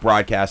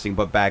broadcasting,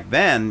 but back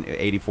then,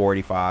 84,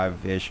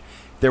 85-ish,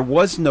 there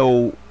was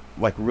no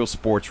like real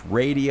sports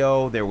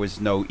radio. There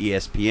was no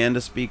ESPN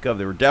to speak of.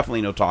 There were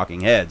definitely no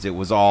talking heads. It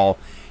was all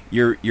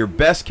your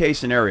best case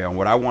scenario. And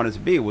what I wanted to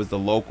be was the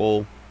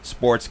local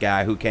sports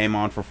guy who came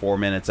on for 4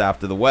 minutes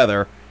after the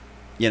weather,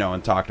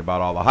 and talked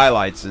about all the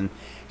highlights. And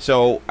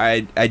so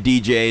I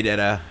DJ'd at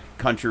a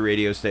country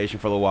radio station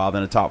for a little while,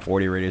 then a top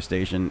 40 radio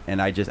station,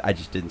 and I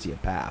just didn't see a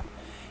path.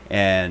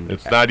 And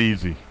it's not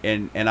easy.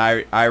 And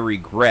I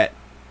regret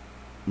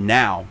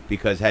now,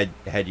 because had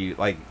you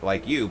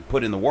like you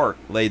put in the work,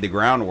 laid the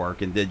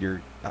groundwork, and did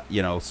your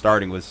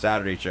starting with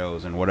Saturday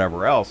shows and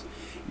whatever else,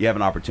 you have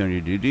an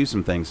opportunity to do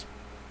some things.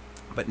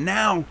 But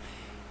now,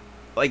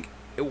 like,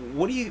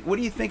 what do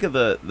you think of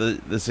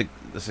the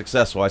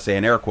successful, I say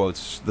in air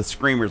quotes, the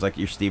screamers like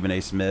your Stephen A.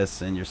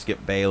 Smiths and your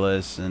Skip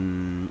Bayless,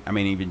 and I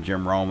mean even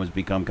Jim Rome has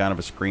become kind of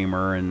a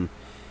screamer, and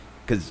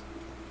because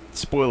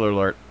spoiler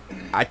alert,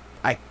 I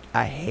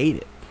hate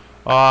it.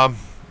 I'm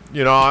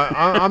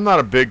not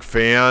a big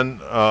fan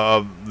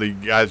of the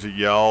guys that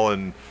yell,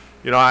 and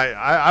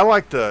I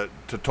like to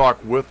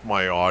talk with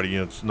my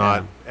audience,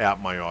 not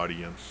at my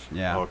audience.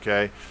 Yeah.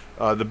 Okay.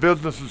 The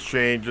business has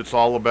changed. It's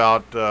all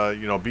about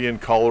being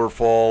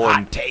colorful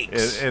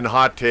and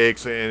hot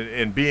takes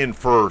and being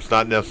first,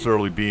 not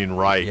necessarily being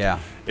right. Yeah.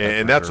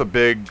 And that's a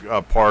big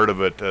part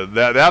of it.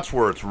 That's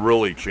where it's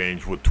really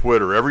changed with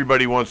Twitter.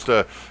 Everybody wants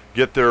to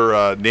get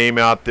their name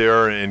out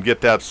there and get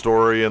that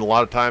story, and a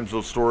lot of times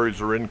those stories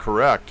are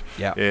incorrect.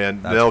 Yeah,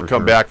 and they'll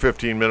come back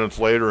 15 minutes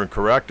later and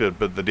correct it,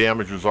 but the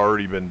damage has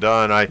already been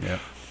done.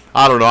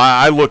 I don't know.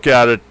 I look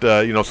at it,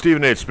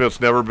 Stephen A.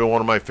 Smith's never been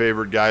one of my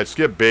favorite guys.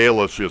 Skip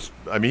Bayless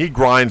he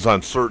grinds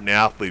on certain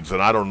athletes,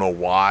 and I don't know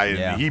why.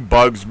 Yeah. He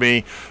bugs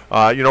me.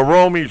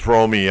 Romy's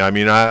Romy. I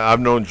mean, I've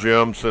known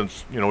Jim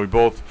since, we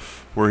both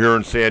were here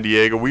in San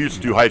Diego. We used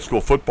to do high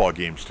school football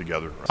games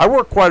together. I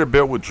worked quite a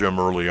bit with Jim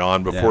early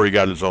on before he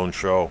got his own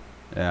show.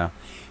 Yeah.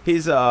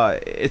 He's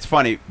it's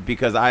funny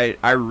because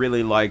I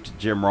really liked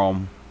Jim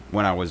Rome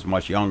when I was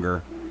much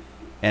younger,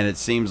 and it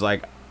seems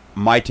like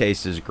my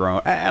taste has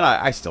grown, and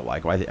I still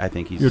like him. I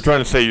think he's... You're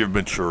trying to say you've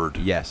matured.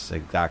 Yes,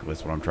 exactly.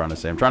 That's what I'm trying to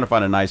say. I'm trying to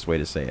find a nice way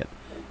to say it,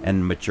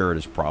 and matured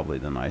is probably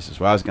the nicest.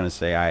 Well, I was going to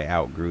say I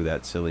outgrew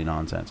that silly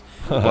nonsense.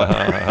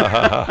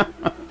 But,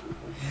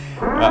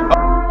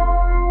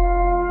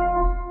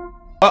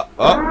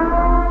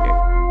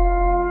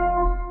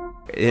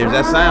 here's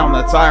that sound,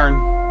 that siren.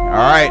 All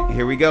right,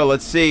 here we go.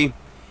 Let's see.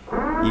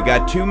 You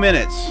got 2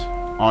 minutes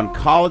on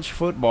college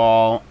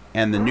football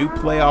and the new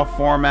playoff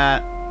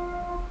format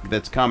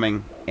that's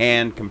coming,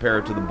 and compare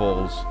it to the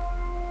Bulls.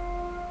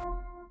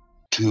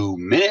 2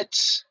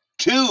 minutes.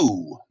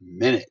 2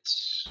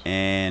 minutes.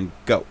 And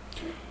go.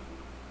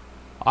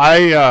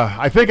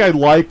 I think I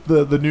like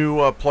the new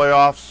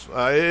playoffs.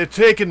 It's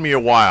taken me a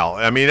while.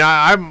 I mean,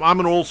 I'm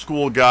an old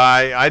school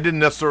guy. I didn't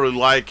necessarily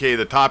like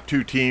the top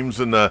two teams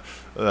in the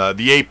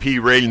AP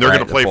rating. They're going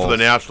to play for the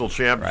national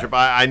championship.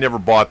 Right. I never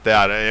bought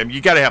that. You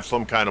got to have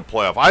some kind of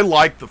playoff. I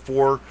like the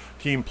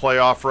 4-team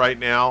playoff right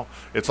now.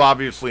 It's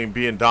obviously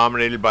being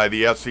dominated by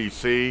the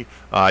SEC.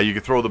 You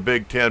could throw the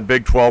Big Ten.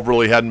 Big 12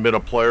 really hadn't been a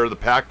player. The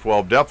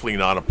Pac-12 definitely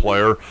not a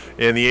player.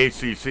 And the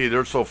ACC,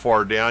 they're so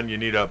far down, you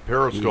need a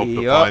periscope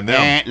to find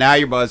them. Now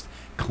you're buzzed.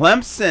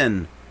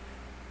 Clemson's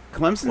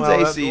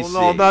ACC.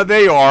 No,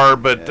 they are,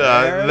 but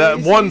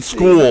that one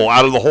school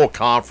out of the whole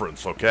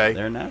conference, okay?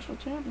 They're national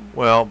champions.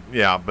 Well,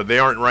 yeah, but they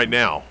aren't right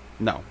now.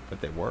 No,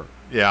 but they were.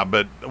 Yeah,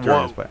 but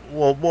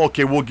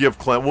okay, we'll give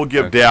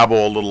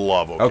Dabo a little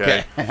love,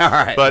 okay? All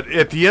right. But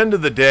at the end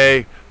of the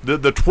day,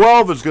 the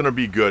 12 is going to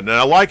be good, and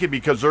I like it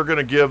because they're going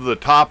to give the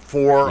top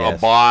 4 a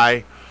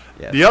bye.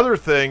 Yes. The other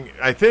thing,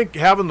 I think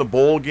having the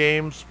bowl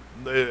games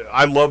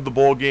I love the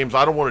bowl games.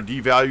 I don't want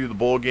to devalue the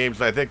bowl games,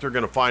 and I think they're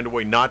going to find a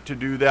way not to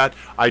do that.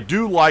 I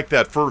do like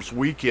that first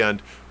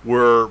weekend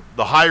where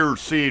the higher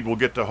seed will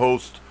get to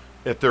host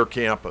at their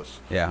campus.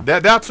 Yeah.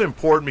 That's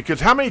important, because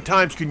how many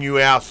times can you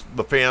ask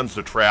the fans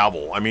to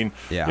travel? I mean,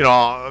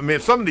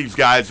 some of these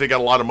guys, they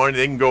got a lot of money.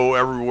 They can go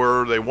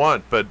everywhere they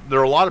want, but there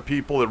are a lot of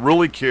people that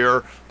really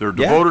care. They're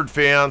devoted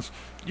fans.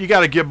 You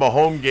got to give them a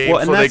home game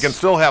so they can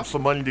still have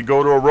some money to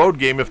go to a road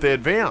game if they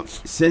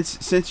advance.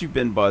 Since you've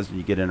been buzzed and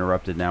you get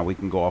interrupted now, we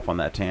can go off on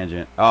that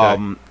tangent.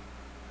 Okay.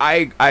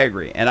 I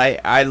agree, and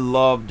I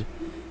loved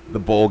the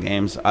bowl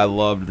games. I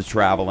loved the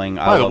traveling.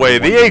 By the way,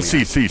 the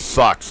ACC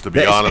sucks, to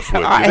be honest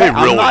with you. They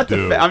really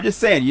do. I'm just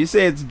saying. You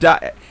say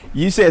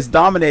it's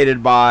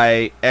dominated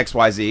by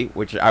XYZ,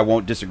 which I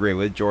won't disagree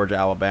with. Georgia,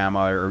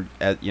 Alabama, or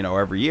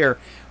every year,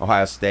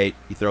 Ohio State.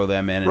 You throw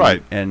them in,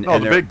 right? And the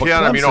Big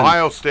Ten. I mean,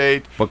 Ohio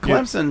State. But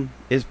Clemson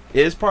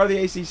is part of the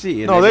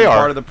ACC. And they are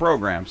part of the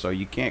program, so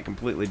you can't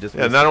completely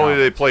dismiss. And not only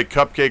do they play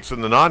cupcakes in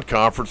the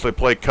non-conference, they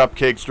play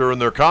cupcakes during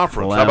their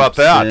conference. Clemson How about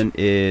that? Clemson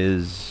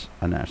is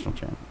a national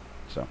champion.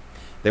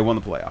 They won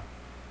the playoff.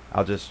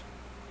 I'll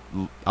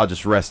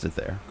just rest it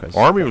there.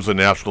 Army was a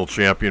national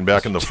champion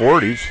back in the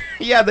 40s.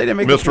 Yeah, they didn't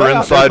make Mr. the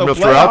playoffs. Inside,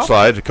 Mr.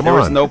 Outside. Come on.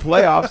 There was no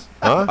playoffs.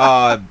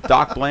 Huh?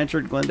 Doc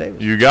Blanchard, Glenn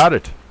Davis. You got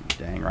it.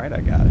 Dang right, I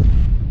got it.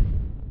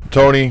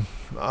 Tony,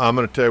 I'm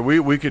going to tell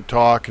you, we could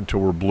talk until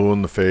we're blue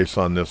in the face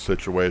on this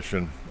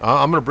situation.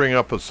 I'm going to bring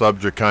up a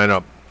subject kind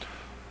of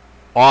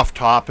off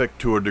topic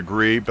to a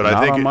degree, but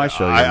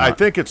I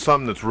think it's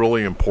something that's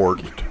really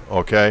important,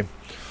 okay?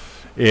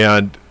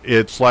 And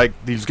it's like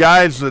these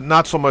guys that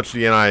not so much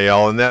the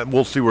NIL, and that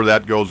we'll see where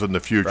that goes in the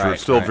future. Right,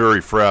 it's still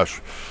very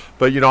fresh.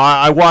 But,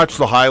 I watch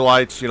the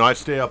highlights. I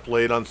stay up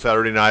late on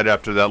Saturday night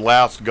after that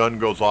last gun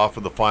goes off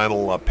of the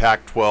final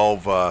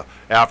Pac-12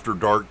 after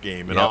dark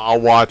game. And I'll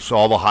watch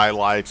all the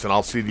highlights, and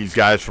I'll see these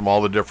guys from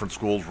all the different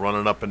schools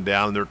running up and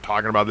down, and they're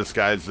talking about this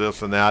guy's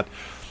this and that.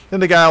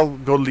 And the guy will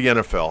go to the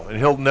NFL, and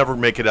he'll never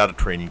make it out of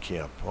training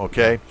camp,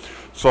 okay?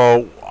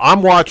 So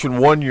I'm watching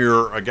one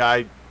year a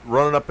guy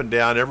running up and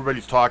down.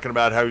 Everybody's talking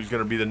about how he's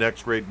going to be the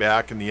next great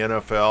back in the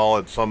NFL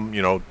at some,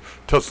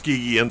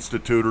 Tuskegee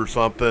Institute or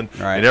something.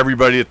 Right. And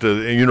everybody at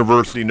the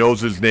university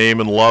knows his name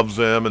and loves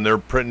him, and they're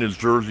printing his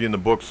jersey in the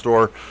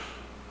bookstore.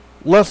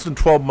 Less than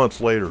 12 months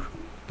later,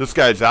 this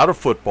guy's out of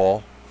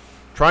football,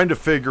 trying to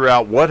figure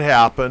out what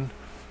happened.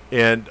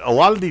 And a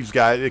lot of these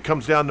guys, it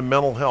comes down to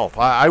mental health.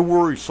 I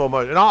worry so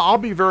much. And I'll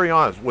be very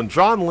honest. When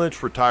John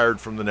Lynch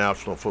retired from the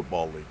National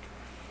Football League,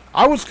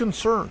 I was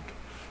concerned.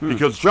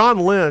 Because John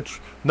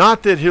Lynch,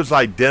 not that his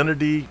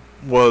identity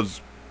was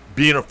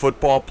being a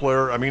football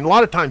player. I mean, a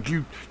lot of times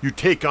you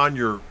take on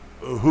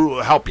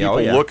how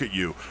people look at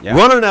you. Yeah.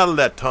 Running out of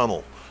that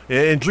tunnel.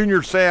 And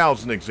Junior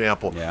Seau's an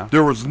example. Yeah.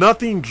 There was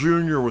nothing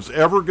Junior was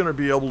ever going to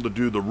be able to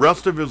do the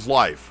rest of his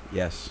life.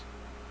 Yes.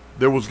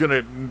 That was going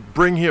to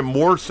bring him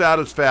more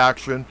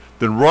satisfaction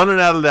than running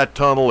out of that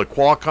tunnel at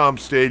Qualcomm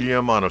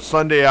Stadium on a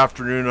Sunday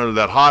afternoon under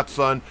that hot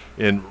sun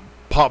and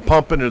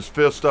pumping his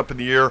fist up in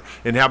the air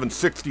and having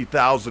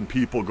 60,000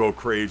 people go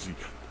crazy.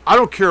 I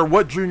don't care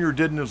what Junior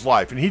did in his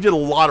life, and he did a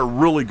lot of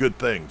really good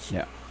things.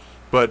 Yeah.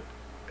 But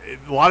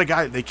a lot of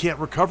guys, they can't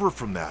recover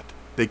from that.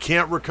 They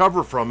can't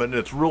recover from it, and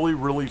it's really,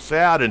 really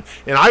sad. And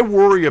I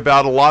worry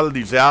about a lot of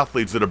these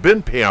athletes that have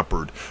been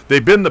pampered.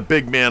 They've been the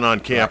big man on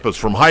campus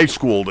from high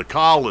school to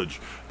college.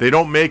 They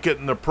don't make it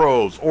in the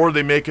pros, or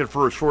they make it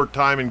for a short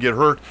time and get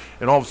hurt,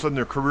 and all of a sudden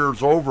their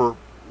career's over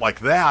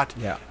like that.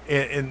 Yeah.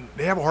 And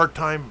they have a hard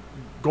time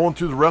going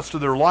through the rest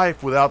of their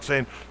life without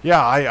saying,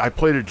 I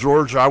played at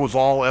Georgia, I was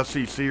all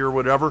SEC or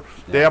whatever.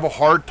 Yeah. They have a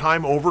hard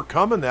time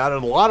overcoming that,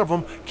 and a lot of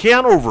them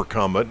can't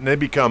overcome it, and they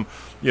become,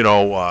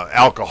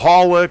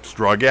 alcoholics,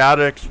 drug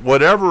addicts,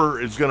 whatever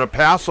is going to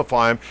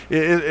pacify them.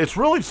 It's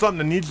really something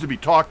that needs to be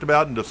talked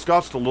about and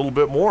discussed a little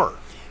bit more.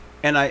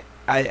 And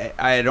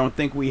I don't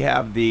think we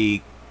have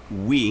the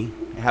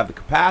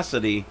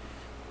capacity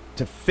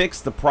to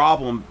fix the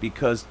problem,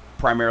 because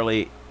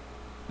primarily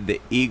the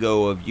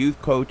ego of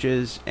youth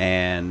coaches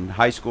and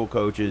high school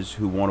coaches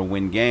who want to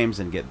win games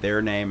and get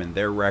their name and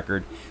their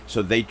record.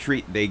 So they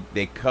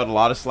cut a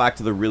lot of slack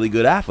to the really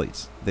good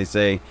athletes. They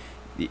say,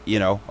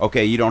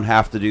 okay, you don't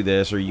have to do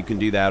this, or you can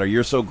do that, or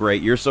you're so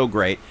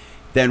great.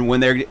 Then when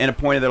they're in a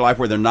point of their life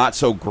where they're not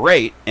so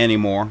great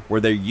anymore,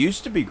 where they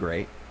used to be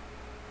great,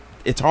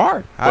 it's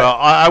hard. Well,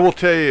 I will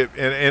tell you,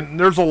 and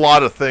there's a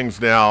lot of things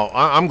now.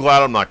 I'm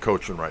glad I'm not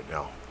coaching right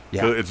now.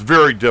 Yeah. It's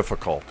very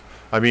difficult.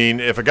 I mean,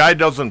 if a guy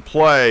doesn't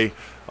play,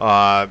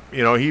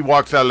 he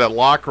walks out of that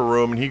locker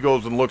room and he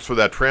goes and looks for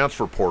that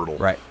transfer portal.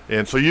 Right.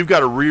 And so you've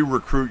got to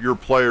re-recruit your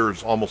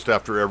players almost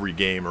after every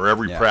game or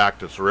every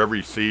practice or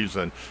every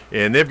season.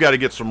 And they've got to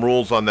get some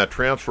rules on that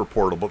transfer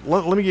portal. But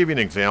let me give you an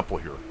example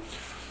here.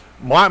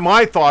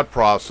 My thought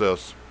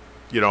process,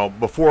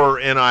 before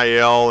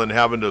NIL and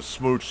having to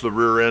smooch the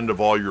rear end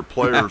of all your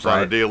players right.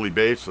 on a daily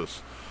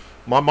basis,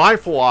 my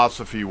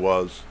philosophy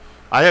was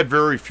I had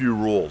very few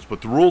rules.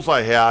 But the rules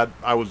I had,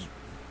 I was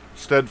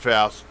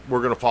steadfast,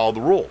 we're going to follow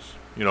the rules.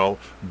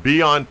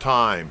 Be on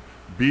time,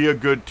 Be a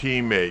good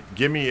teammate.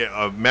 Give me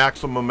a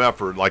maximum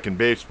effort, like in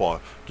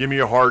baseball. Give me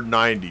a hard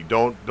 90.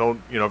 Don't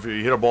if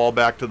you hit a ball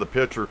back to the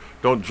pitcher,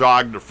 don't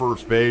jog to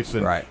first base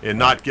and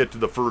not get to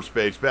the first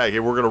base bag. Hey,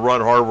 we're going to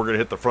run hard. We're going to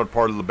hit the front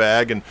part of the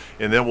bag, and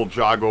then we'll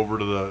jog over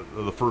to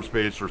the first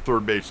base or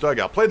third base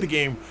dugout. Play the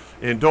game,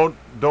 and don't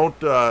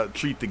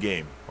cheat the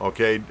game.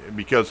 Okay,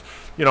 because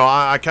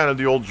I kind of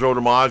the old Joe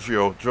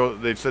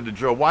DiMaggio. They said to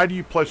Joe, "Why do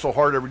you play so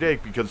hard every day?"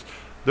 Because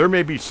there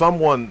may be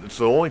someone, it's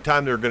the only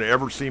time they're going to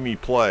ever see me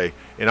play,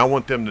 and I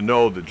want them to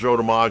know that Joe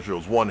DiMaggio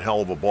is one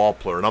hell of a ball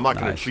player, and I'm not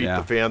going to cheat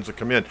the fans that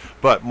come in.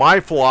 But my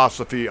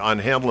philosophy on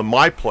handling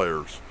my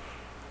players,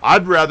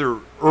 I'd rather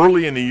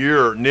early in the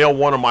year nail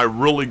one of my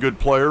really good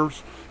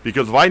players,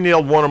 because if I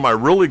nailed one of my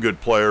really good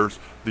players,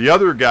 the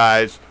other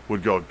guys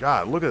would go,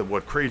 God, look at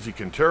what crazy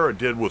Kentera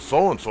did with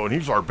so-and-so, and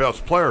he's our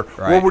best player.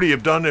 Right. What would he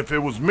have done if it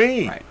was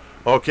me? Right.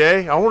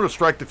 Okay, I want to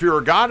strike the fear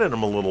of God in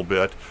them a little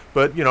bit,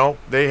 but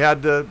they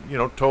had to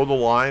toe the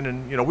line,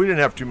 and we didn't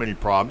have too many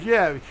problems.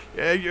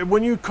 Yeah,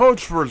 when you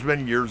coach for as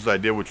many years as I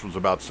did, which was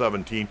about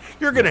 17,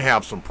 you're going to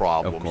have some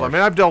problems. I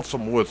mean, I've dealt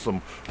with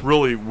some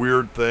really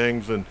weird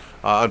things, and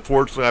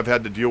unfortunately, I've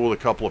had to deal with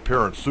a couple of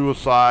parent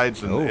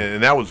suicides,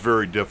 and that was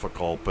very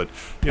difficult. But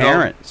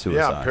parent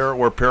suicide,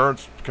 where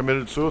parents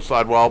committed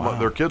suicide while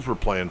their kids were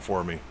playing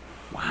for me.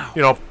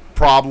 Wow.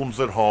 Problems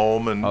at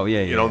home, and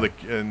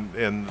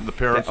and the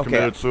parents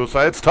committed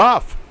suicide. It's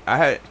tough.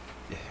 Now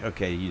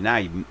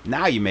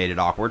you made it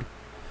awkward.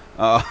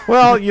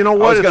 Well, you know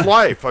what? It's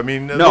life. I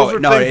mean, those are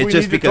things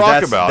we need to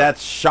talk about.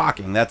 That's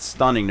shocking. That's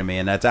stunning to me,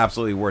 and that's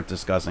absolutely worth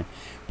discussing.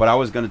 But I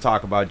was going to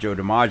talk about Joe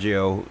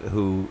DiMaggio,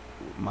 who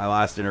my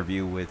last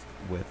interview with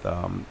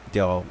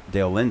Dale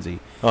Lindsay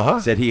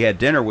said he had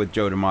dinner with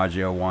Joe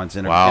DiMaggio once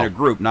in a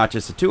group, not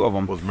just the two of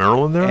them. Was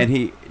Marilyn there?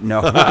 And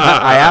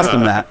I asked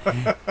him that,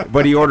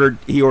 but he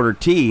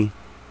ordered tea,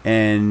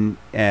 and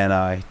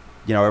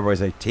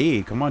everybody's like,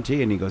 tea, come on,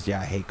 tea, and he goes,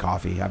 yeah, I hate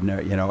coffee. I've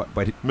never,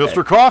 but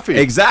Mr. Coffee.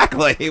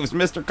 Exactly, it was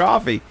Mr.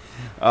 Coffee.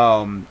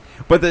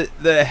 But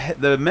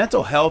the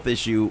mental health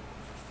issue,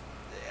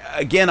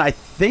 again, I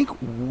think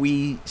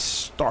we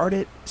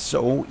started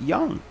so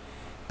young.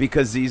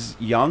 Because these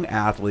young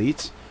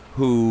athletes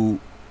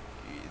who,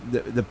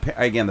 the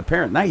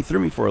parent, now he threw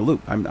me for a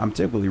loop. I'm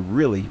typically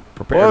really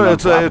prepared. Well,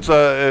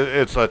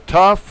 it's a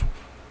tough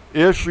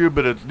issue,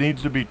 but it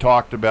needs to be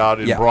talked about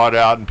and brought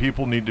out, and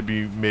people need to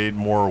be made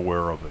more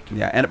aware of it.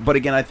 Yeah, but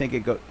again, I think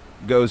it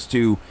goes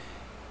to,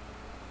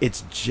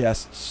 it's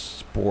just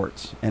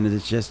sports, and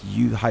it's just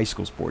youth high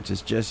school sports.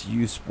 It's just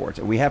youth sports,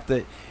 and we have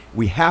to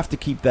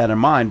keep that in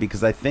mind,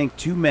 because I think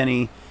too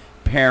many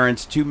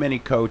parents, too many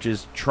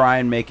coaches try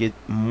and make it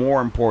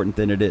more important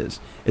than it is,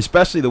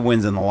 especially the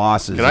wins and the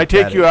losses. Can I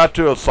take you out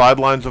to the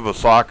sidelines of a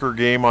soccer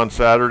game on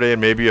Saturday and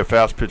maybe a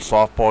fast pitch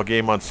softball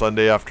game on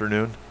Sunday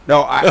afternoon?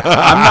 No, I'm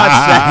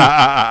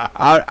not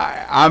saying.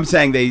 I'm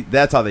saying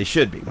that's how they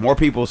should be. More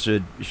people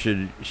should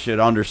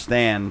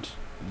understand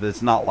that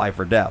it's not life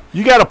or death.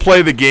 You got to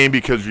play the game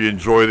because you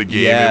enjoy the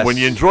game, and when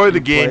you enjoy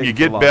the game, you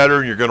get better,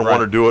 and you're going to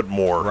want to do it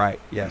more. Right?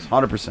 Yes,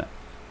 100%.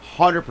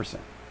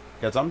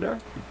 Got something there?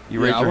 You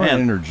raise your hand. I want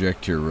to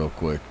interject here real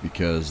quick,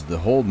 because the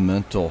whole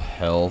mental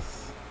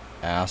health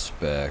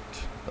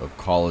aspect of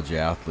college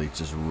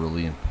athletes is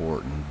really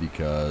important,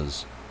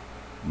 because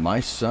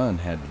my son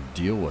had to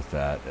deal with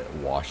that at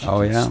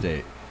Washington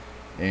State.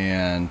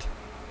 And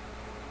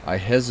I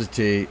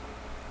hesitate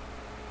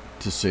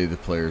to say the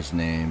player's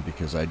name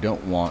because I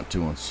don't want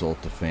to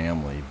insult the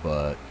family,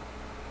 but,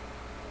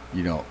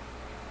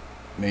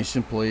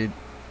 Mason played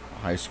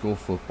high school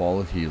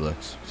football at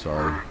Helix.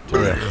 Sorry.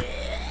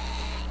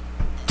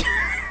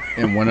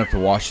 And went up to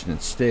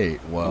Washington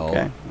State. Well,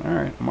 okay, all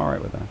right, I'm all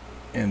right with that.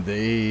 And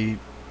they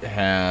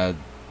had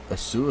a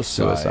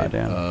suicide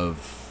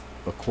of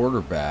a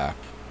quarterback,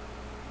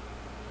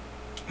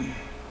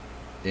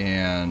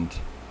 and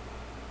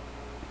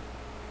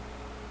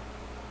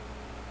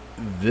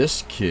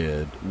this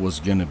kid was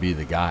going to be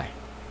the guy.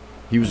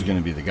 He was going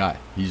to be the guy.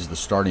 He's the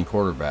starting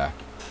quarterback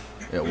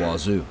at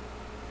Wazoo,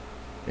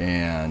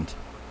 and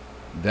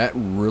that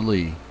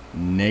really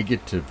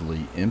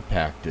negatively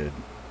impacted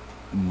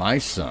my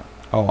son.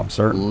 Oh, I'm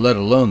certain. Let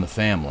alone the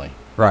family.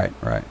 Right.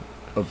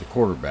 Of the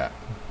quarterback.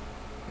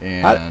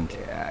 And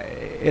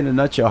in a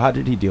nutshell, how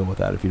did he deal with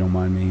that, if you don't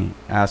mind me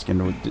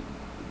asking?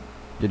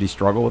 Did he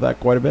struggle with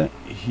that quite a bit?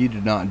 He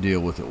did not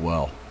deal with it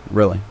well.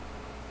 Really?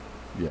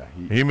 Yeah.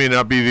 He may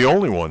not be the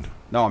only one.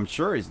 No, I'm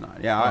sure he's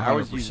not. Yeah,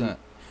 100%.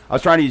 I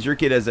was trying to use your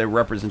kid as a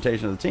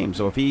representation of the team.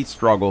 So if he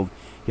struggled,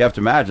 you have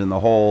to imagine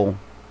the whole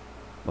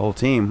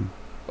team.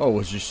 Oh, it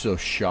was just so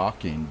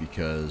shocking,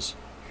 because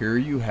here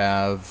you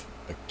have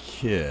a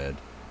kid,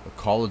 a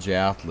college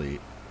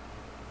athlete,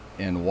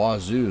 and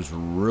Wazoo is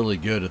really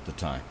good at the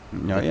time.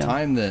 The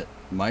time that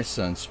my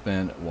son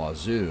spent at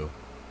Wazoo,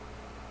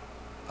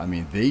 I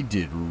mean, they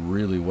did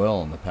really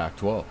well in the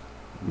Pac-12.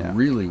 Yeah.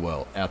 Really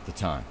well at the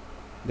time.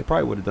 They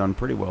probably would have done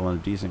pretty well in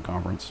a decent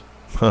conference.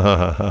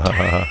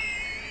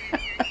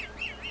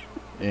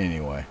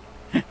 Anyway,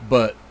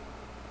 but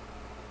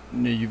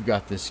you've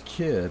got this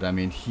kid. I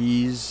mean,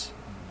 he's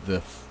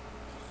the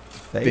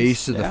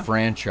face of the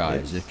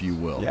franchise, if you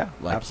will. Yeah,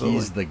 like absolutely.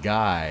 He's the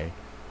guy,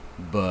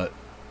 but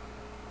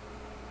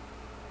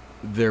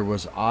there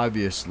was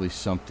obviously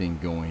something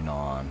going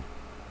on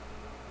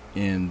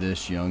in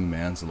this young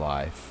man's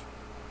life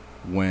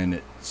when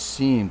it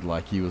seemed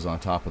like he was on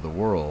top of the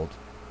world,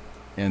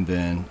 and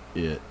then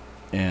it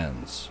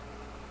ends.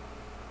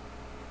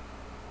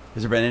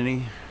 Has there been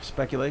any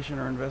speculation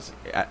or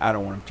investigation? I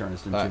don't want to turn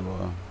this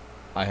into...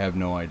 I have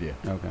no idea.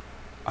 Okay.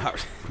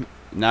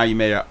 Now you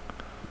made a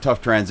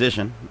tough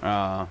transition.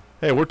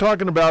 Hey, we're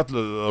talking about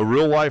a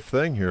real-life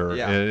thing here,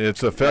 Yeah. and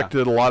it's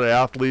affected a lot of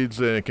athletes,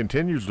 and it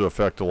continues to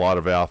affect a lot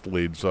of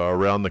athletes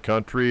around the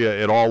country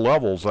at all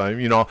levels.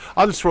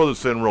 I'll just throw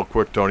this in real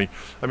quick, Tony.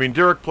 I mean,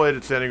 Derek played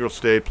at San Diego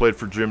State, played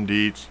for Jim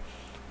Dietz,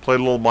 played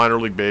a little minor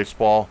league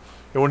baseball,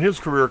 and when his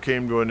career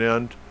came to an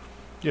end,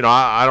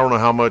 I don't know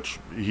how much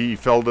he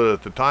felt it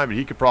at the time, but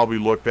he could probably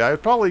look back.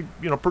 It's probably,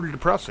 pretty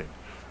depressing.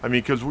 I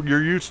mean, because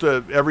you're used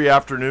to every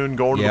afternoon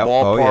going to the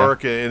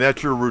ballpark, and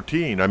that's your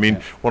routine. I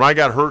mean, when I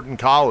got hurt in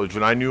college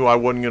and I knew I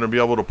wasn't going to be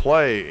able to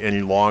play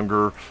any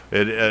longer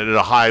at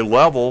a high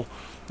level,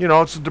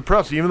 it's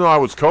depressing. Even though I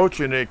was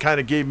coaching, it kind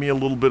of gave me a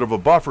little bit of a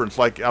buffer. It's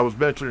like I was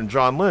mentioning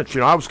John Lynch.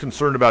 I was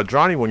concerned about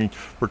Johnny when he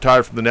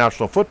retired from the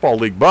National Football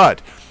League,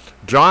 but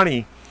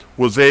Johnny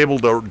was able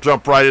to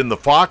jump right in the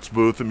Fox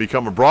booth and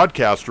become a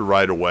broadcaster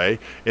right away,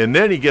 and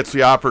then he gets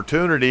the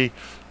opportunity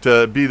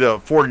to be the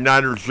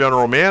 49ers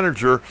general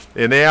manager,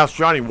 and they asked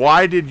Johnny,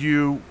 why did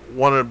you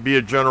want to be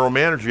a general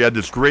manager? You had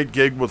this great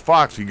gig with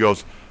Fox. He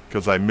goes,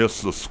 because I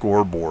missed the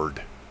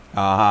scoreboard.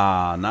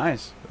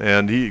 Nice.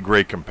 And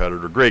great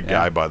competitor, great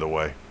guy, by the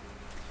way.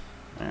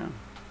 Yeah.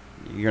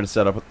 You're going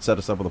to set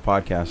us up with a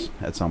podcast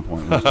at some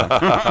point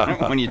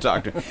when you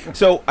talk to him.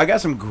 So I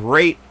got some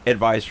great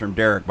advice from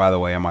Derek, by the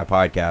way, on my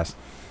podcast.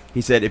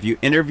 He said, if you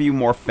interview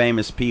more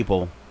famous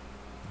people,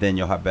 then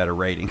you'll have better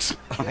ratings.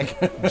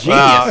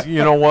 Genius.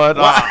 You know what?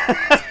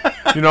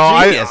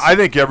 I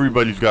think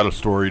everybody's got a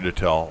story to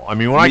tell. I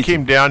mean, when I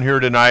came down here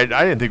tonight,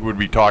 I didn't think we'd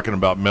be talking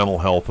about mental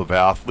health of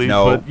athletes.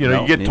 But, you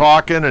get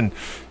talking and,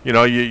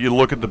 you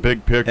look at the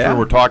big picture. Yeah.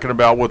 We're talking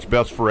about what's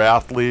best for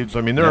athletes.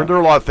 I mean, there are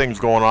a lot of things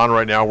going on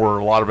right now where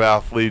a lot of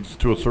athletes,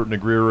 to a certain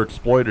degree, are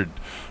exploited.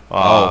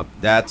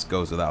 That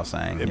goes without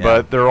saying. Yeah.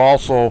 But there are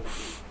also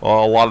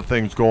a lot of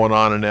things going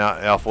on in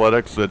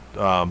athletics that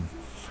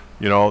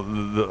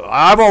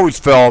I've always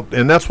felt,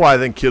 and that's why I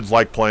think kids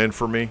like playing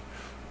for me,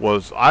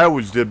 was I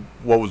always did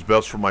what was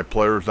best for my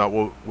players, not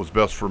what was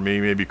best for me,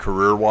 maybe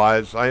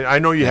career-wise. I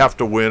know you have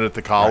to win at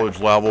the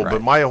college level,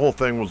 but my whole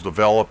thing was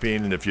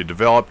developing, and if you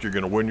developed, you're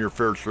going to win your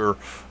fair share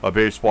of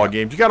baseball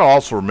games. You got to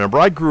also remember,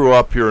 I grew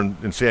up here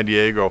in San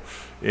Diego,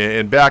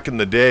 and back in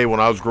the day when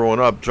I was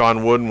growing up,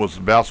 John Wooden was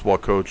the basketball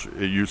coach at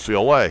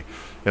UCLA.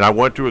 And I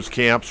went to his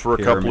camps for a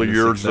couple of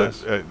years.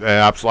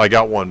 I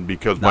got one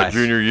because my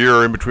junior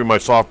year, in between my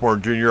sophomore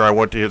and junior year, I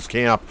went to his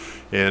camp,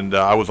 and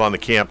I was on the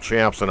camp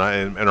champs, and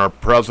our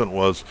present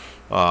was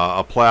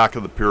a plaque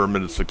of the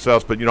Pyramid of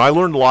Success. But, I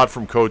learned a lot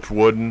from Coach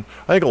Wooden.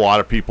 I think a lot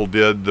of people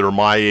did that are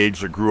my age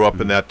that grew up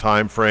in that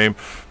time frame.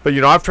 But,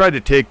 I've tried to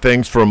take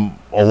things from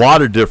a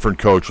lot of different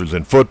coaches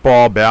in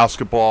football,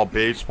 basketball,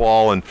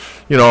 baseball, and,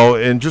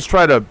 and just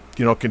try to,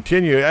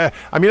 continue. I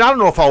mean, I don't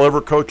know if I'll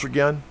ever coach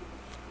again.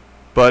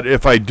 But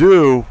if I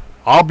do,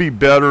 I'll be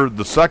better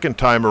the second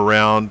time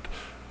around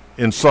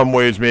in some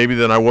ways maybe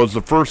than I was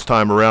the first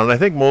time around. And I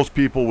think most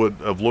people would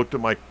have looked at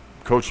my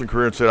coaching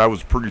career and said I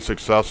was pretty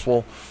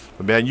successful.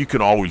 But, man, you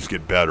can always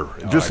get better.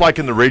 Just like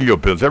in the radio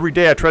business. Every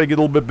day I try to get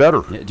a little bit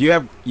better. Yeah. Do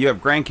you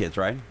have grandkids,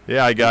 right?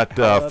 Yeah, I got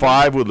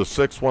 5 with a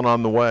 6th one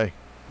on the way.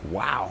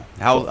 Wow.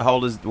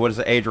 What is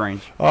the age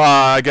range?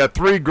 I got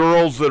 3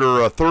 girls that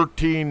are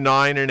 13,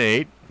 9, and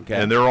 8. Okay.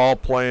 And they're all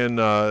playing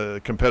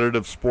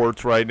competitive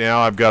sports right now.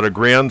 I've got a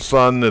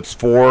grandson that's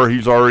 4.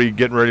 He's already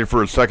getting ready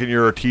for his second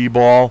year of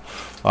T-ball.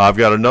 I've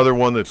got another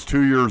one that's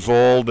 2 years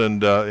old,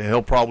 and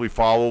he'll probably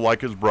follow like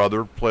his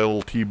brother, play a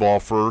little T-ball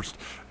first.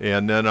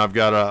 And then I've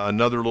got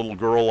another little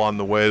girl on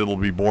the way that'll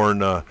be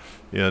born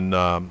in,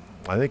 I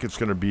think it's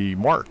going to be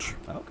March.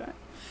 Okay.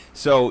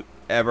 So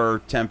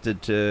ever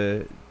tempted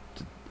to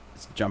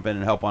jump in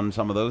and help on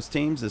some of those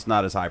teams? It's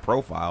not as high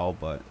profile,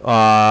 but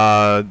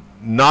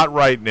not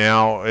right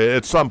now.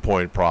 At some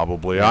point,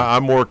 probably. Yeah.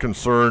 I'm more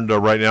concerned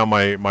right now.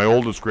 My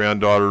oldest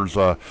granddaughter's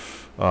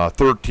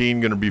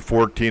 13, going to be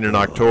 14 in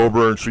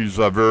October, and she's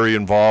very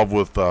involved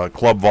with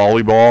club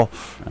volleyball,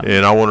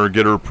 and I want to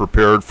get her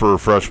prepared for her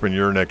freshman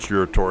year next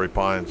year at Torrey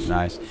Pines.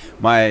 Nice.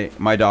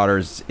 My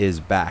daughter's is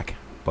back,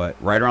 but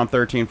right around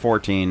 13,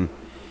 14,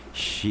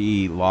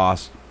 she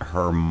lost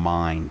her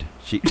mind.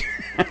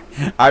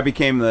 I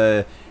became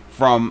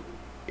from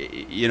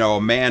a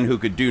man who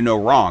could do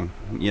no wrong,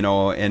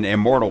 and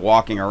immortal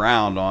walking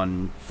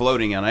around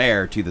floating on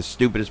air, to the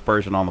stupidest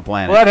person on the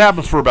planet. Well, that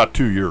happens for about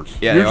 2 years.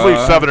 Yeah, usually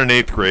 7th and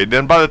 8th grade.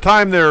 Then by the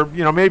time they're,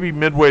 maybe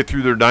midway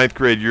through their 9th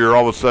grade year,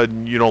 all of a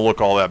sudden you don't look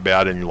all that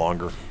bad any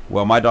longer.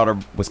 Well, my daughter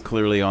was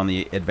clearly on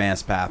the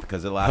advanced path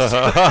because it lasted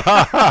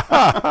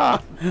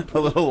a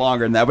little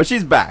longer than that. But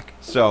she's back,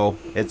 so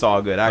it's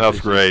all good. Actually,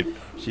 that's great.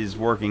 She's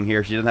working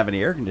here. She doesn't have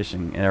any air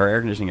conditioning, and her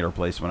air conditioning at her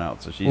place went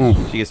out, so she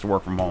gets to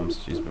work from home.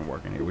 So she's been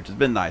working here, which has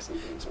been nice.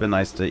 It's been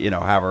nice to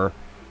have her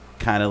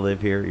kind of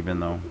live here, even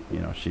though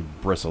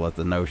she'd bristle at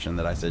the notion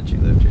that I said she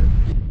lived here.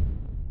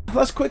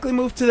 Let's quickly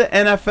move to the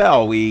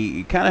NFL.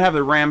 We kind of have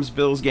the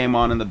Rams-Bills game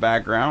on in the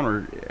background,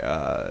 or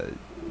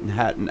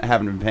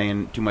haven't been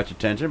paying too much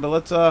attention. But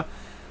let's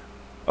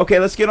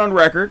get on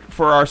record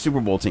for our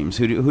Super Bowl teams.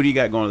 Who do you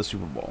got going to the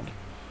Super Bowl?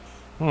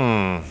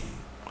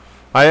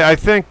 I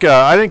think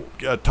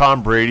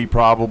Tom Brady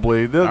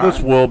probably. This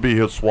will be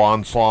his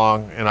swan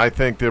song, and I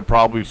think they've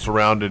probably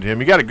surrounded him.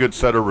 He got a good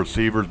set of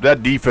receivers.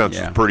 That defense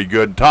is pretty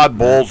good. Todd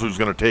Bowles, who's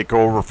going to take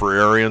over for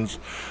Arians,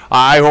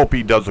 I hope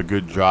he does a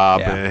good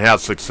job and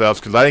has success,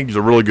 because I think he's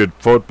a really good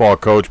football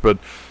coach. But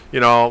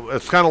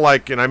it's kind of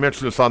like, and I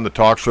mentioned this on the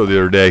talk show the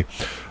other day.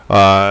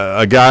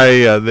 A guy,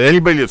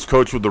 anybody that's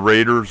coached with the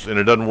Raiders and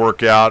it doesn't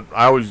work out,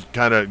 I always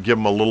kind of give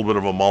him a little bit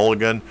of a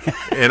mulligan.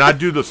 And I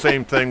do the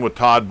same thing with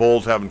Todd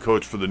Bowles having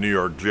coached for the New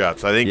York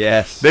Jets. I think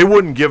they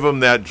wouldn't give him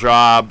that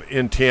job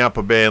in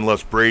Tampa Bay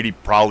unless Brady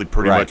probably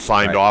pretty much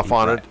signed off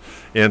on it.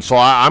 And so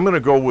I'm going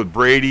to go with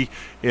Brady.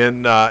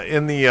 In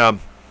the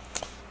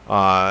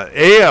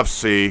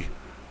AFC,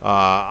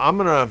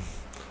 I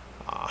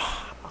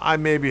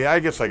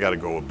guess I got to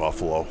go with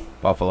Buffalo.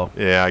 Buffalo.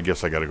 Yeah, I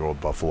guess I got to go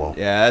with Buffalo.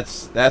 Yeah,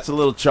 that's a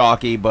little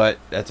chalky, but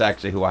that's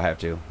actually who I have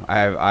too.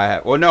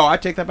 I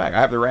take that back.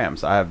 I have the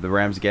Rams. I have the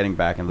Rams getting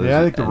back and losing.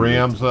 Yeah, I think the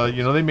Rams.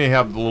 They may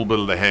have a little bit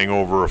of the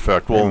hangover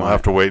effect. We'll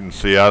have to wait and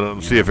see. I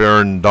don't see if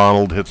Aaron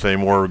Donald hits any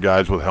more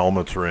guys with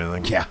helmets or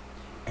anything. Yeah,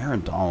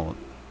 Aaron Donald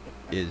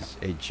is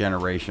a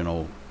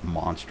generational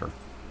monster.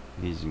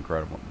 He's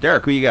incredible.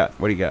 Derek, who you got?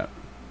 What do you got?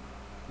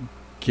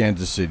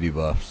 Kansas City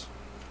Buffs.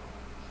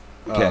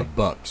 Okay.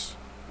 Bucks.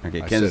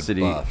 Okay, Kansas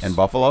City Buffs. and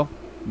Buffalo?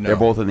 No, they're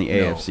both in the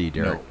AFC,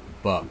 Derek. No,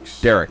 Bucks.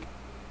 Derek.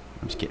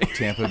 I'm just kidding.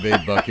 Tampa Bay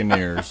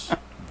Buccaneers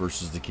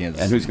versus the Kansas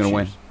City And who's going to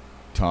win?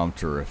 Tom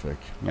Terrific.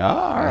 All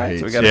right.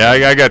 So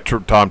I got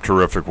Tom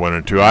Terrific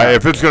winning, too.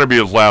 If it's going to be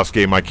his last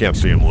game, I can't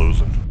see him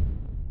losing.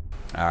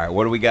 All right.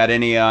 What do we got?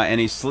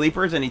 Any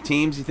sleepers? Any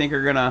teams you think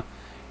are going to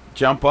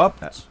jump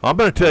up? I'm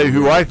going to tell you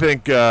who I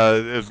think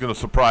is going to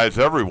surprise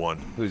everyone.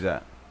 Who's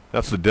that?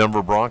 That's the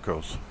Denver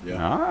Broncos.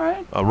 Yeah. All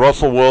right.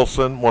 Russell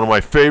Wilson, one of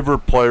my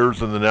favorite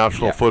players in the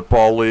National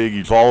Football League.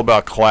 He's all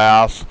about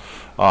class.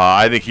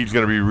 I think he's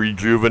going to be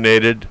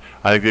rejuvenated.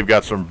 I think they've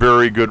got some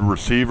very good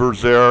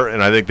receivers there,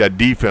 and I think that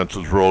defense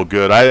is real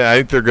good. I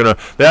think they're going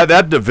to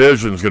that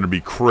division is going to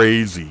be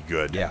crazy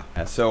good. Yeah.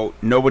 So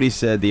nobody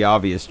said the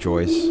obvious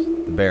choice,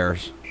 the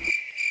Bears.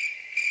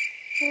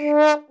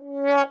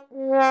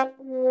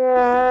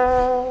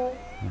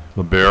 The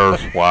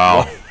Bears.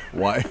 Wow.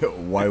 Why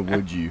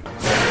would you?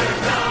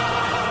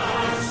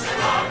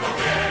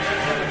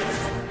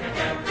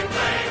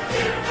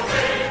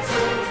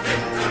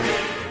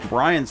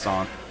 Brian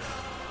song,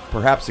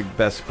 perhaps the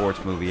best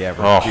sports movie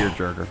ever,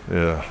 tearjerker.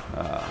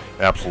 Yeah,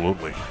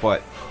 absolutely.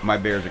 But my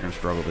Bears are going to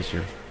struggle this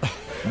year.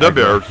 The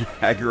Bears.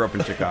 I grew up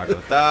in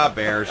Chicago. The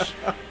Bears.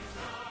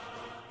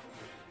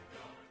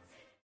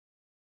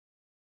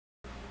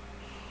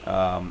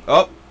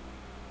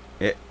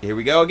 Here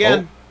we go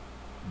again.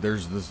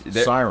 There's the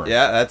siren.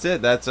 Yeah, that's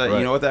it. That's right.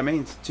 You know what that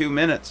means. 2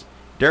 minutes.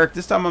 Derek,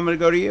 this time I'm going to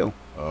go to you.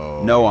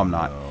 Oh, no, I'm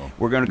not. No.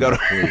 We're going to go to...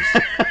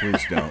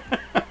 Please don't.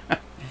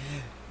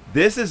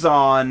 This is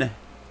on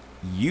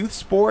youth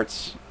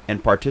sports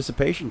and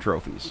participation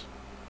trophies.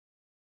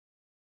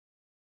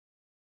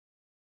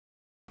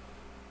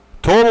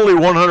 Totally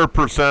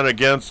 100%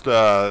 against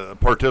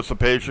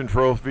participation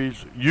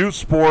trophies. Youth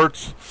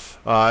sports,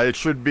 it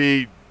should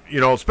be,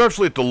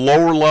 especially at the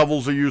lower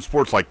levels of youth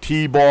sports like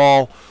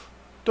T-ball,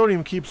 don't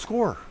even keep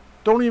score.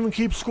 Don't even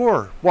keep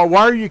score. Well,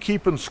 why are you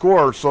keeping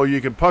score? So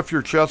you can puff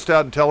your chest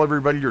out and tell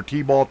everybody your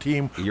T-ball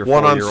team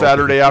won on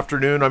Saturday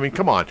afternoon? I mean,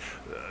 come on.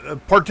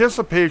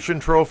 Participation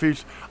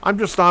trophies, I'm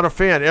just not a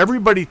fan.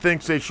 Everybody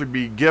thinks they should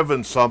be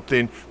given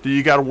something that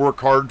you got to work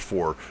hard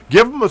for.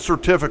 Give them a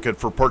certificate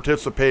for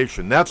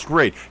participation. That's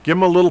great. Give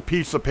them a little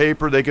piece of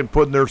paper they can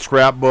put in their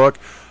scrapbook.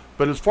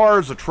 But as far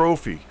as a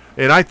trophy,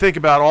 and I think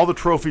about all the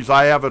trophies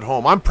I have at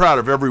home, I'm proud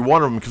of every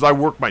one of them because I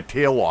work my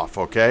tail off,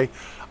 okay?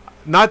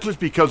 Not just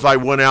because I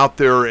went out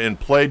there and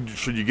played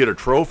should you get a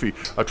trophy.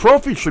 A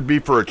trophy should be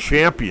for a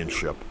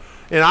championship.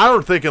 And I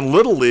don't think in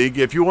Little League,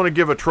 if you want to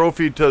give a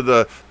trophy to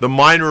the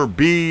minor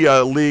B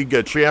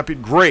league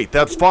champion, great,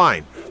 that's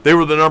fine. They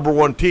were the number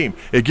one team.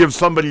 It gives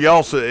somebody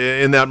else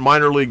in that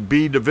minor league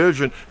B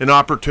division an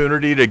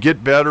opportunity to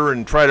get better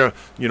and try to,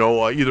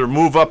 either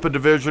move up a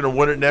division and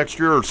win it next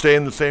year or stay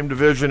in the same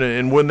division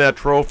and win that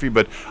trophy.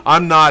 But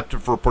I'm not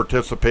for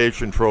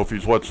participation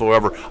trophies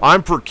whatsoever.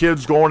 I'm for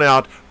kids going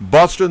out,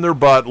 busting their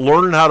butt,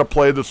 learning how to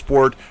play the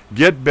sport,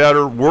 get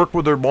better, work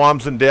with their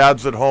moms and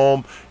dads at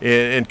home,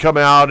 and come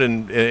out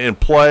and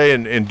play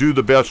and do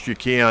the best you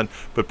can.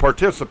 But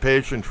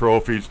participation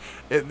trophies,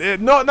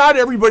 not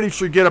everybody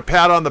should get a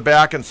pat on the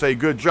back and say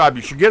good job.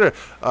 You should get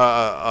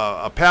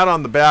a pat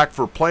on the back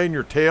for playing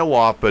your tail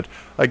off. But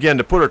again,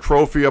 to put a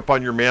trophy up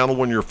on your mantle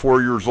when you're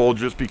 4 years old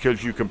just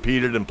because you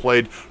competed and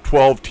played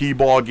 12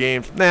 T-ball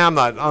games, I'm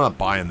not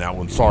buying that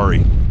one.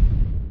 Sorry.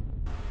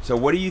 So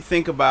what do you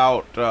think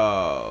about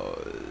the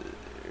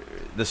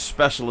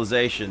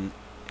specialization,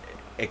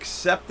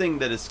 accepting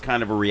that it's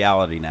kind of a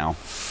reality now?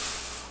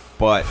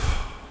 But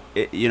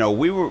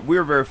we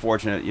were very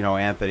fortunate.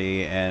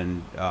 Anthony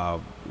and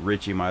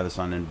Richie, my other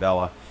son, and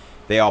Bella,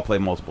 they all play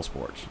multiple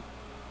sports,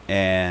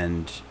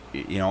 and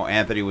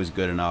Anthony was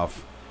good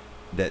enough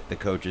that the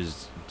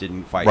coaches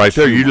didn't fight. Right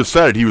there, you just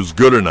said it. He was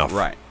good enough.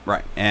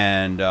 Right.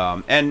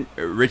 And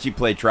Richie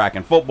played track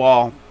and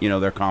football.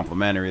 They're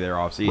complementary. They're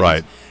off seasons.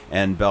 Right.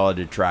 And Bella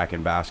did track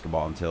and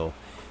basketball until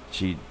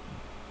she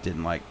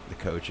didn't like the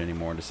coach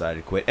anymore and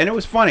decided to quit. And it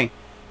was funny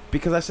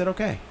because I said,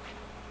 okay.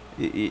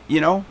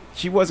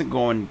 She wasn't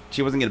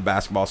getting a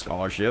basketball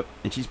scholarship,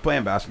 and she's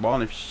playing basketball,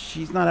 and if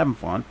she's not having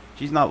fun,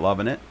 she's not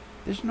loving it,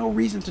 there's no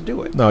reason to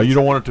do it. No, you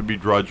don't want it to be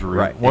drudgery.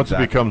 Right, Once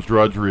exactly. It becomes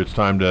drudgery, it's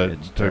time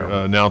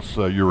to announce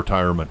your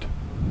retirement.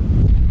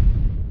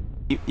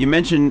 You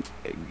mentioned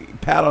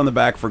pat on the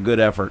back for good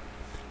effort.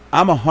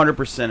 I'm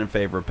 100% in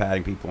favor of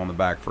patting people on the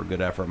back for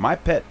good effort. My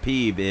pet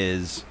peeve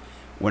is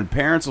when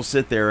parents will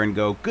sit there and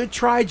go, "Good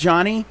try,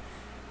 Johnny,"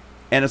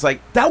 and it's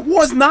like, that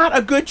was not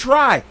a good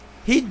try.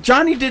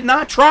 Johnny did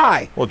not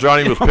try. Well,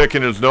 Johnny was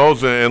picking his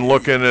nose and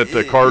looking at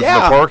the cars in the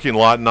parking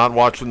lot and not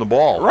watching the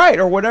ball. Right,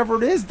 or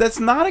whatever it is. That's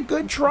not a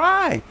good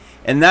try.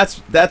 And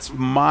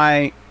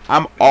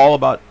I'm all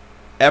about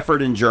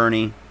effort and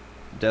journey.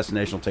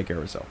 Destination will take care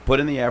of itself. Put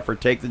in the effort,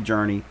 take the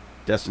journey,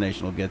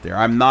 destination will get there.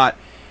 I'm not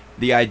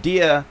the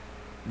idea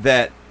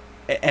that,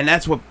 and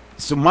that's what,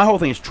 so my whole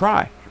thing is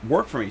try.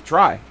 Work for me,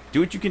 try.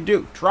 Do what you can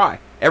do, try.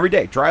 Every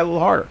day, try a little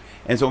harder.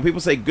 And so when people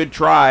say good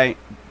try,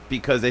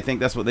 because they think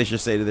that's what they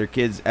should say to their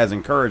kids as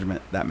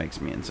encouragement, that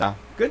makes me insane.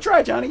 Good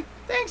try, Johnny.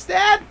 Thanks,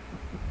 Dad.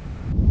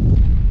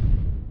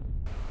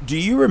 Do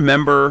you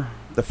remember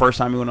the first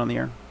time you went on the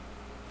air?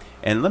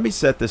 And let me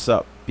set this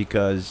up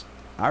because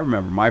I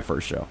remember my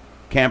first show,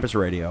 campus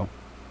radio,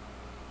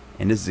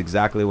 and this is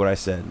exactly what I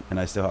said, and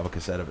I still have a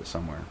cassette of it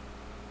somewhere.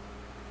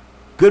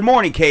 Good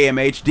morning,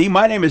 KMHD.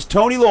 My name is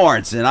Tony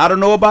Lawrence, and I don't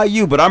know about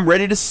you, but I'm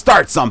ready to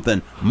start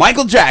something.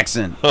 Michael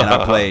Jackson. And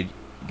I played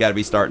Gotta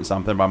Be Starting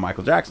Something by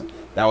Michael Jackson.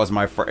 That was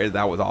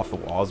that was off the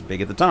walls,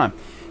 big at the time.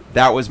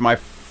 That was my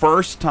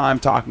first time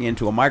talking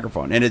into a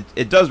microphone, and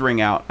it does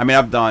ring out. I mean,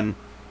 I've done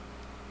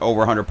over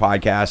 100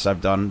 podcasts.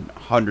 I've done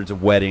hundreds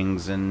of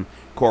weddings and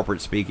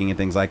corporate speaking and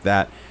things like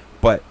that.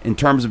 But in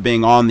terms of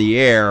being on the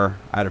air,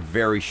 I had a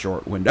very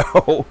short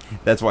window.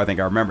 That's why I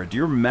think I remember. Do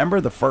you remember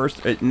the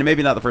first,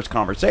 maybe not the first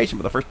conversation,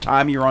 but the first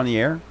time you were on the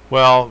air?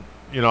 Well,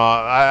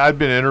 I'd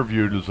been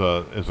interviewed as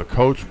a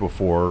coach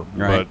before,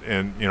 right.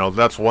 But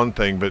that's one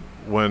thing. But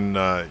when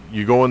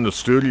you go in the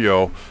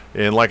studio,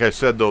 and like I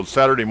said, those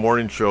Saturday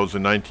morning shows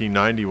in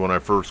 1990 when I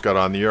first got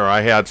on the air,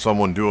 I had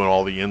someone doing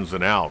all the ins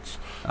and outs.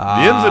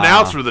 The ins and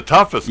outs are the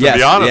toughest, to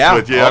be honest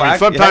with you. Well, I mean,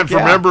 sometimes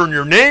remembering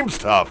your name's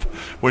tough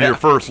when you're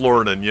first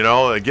learning,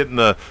 getting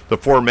the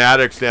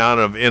formatics down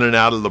of in and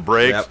out of the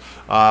breaks.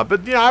 Yep.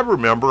 But I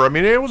remember, I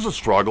mean, it was a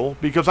struggle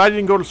because I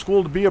didn't go to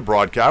school to be a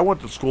broadcaster. I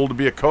went to school to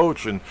be a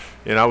coach, and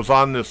I was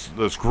on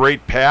this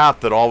great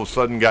path that all of a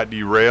sudden got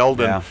derailed.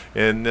 And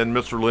then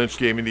Mr. Lynch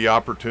gave me the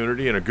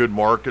opportunity in a good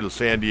market of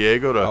San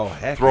Diego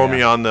to throw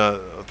me on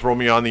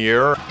the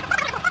air.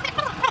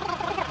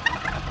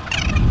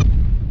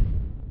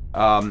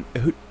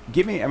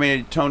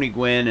 Tony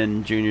Gwynn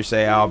and Junior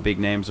Seau, big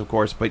names, of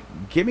course, but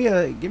give me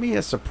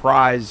a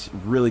surprise,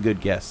 really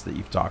good guest that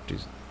you've talked to.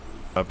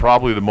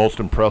 Probably the most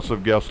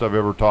impressive guest I've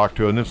ever talked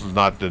to, and this is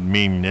not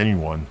demeaning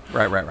anyone.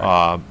 Right.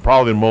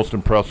 Probably the most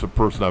impressive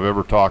person I've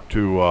ever talked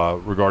to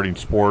regarding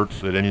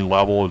sports at any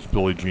level is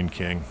Billie Jean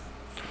King.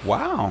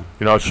 Wow.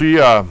 She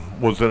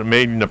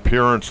made an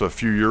appearance a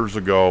few years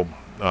ago.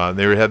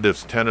 They had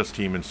this tennis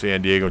team in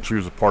San Diego, and she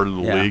was a part of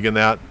the league in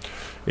that.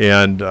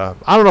 And I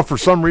don't know, for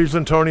some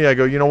reason, Tony, I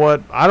go, you know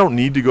what? I don't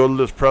need to go to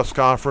this press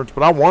conference,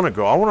 but I want to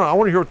go. I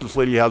want to hear what this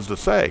lady has to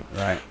say.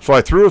 Right. So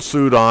I threw a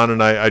suit on,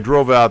 and I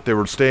drove out. They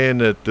were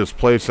staying at this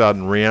place out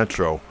in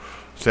Rancho,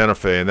 Santa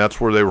Fe, and that's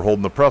where they were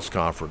holding the press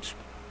conference.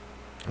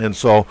 And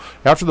so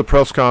after the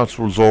press conference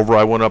was over,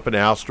 I went up and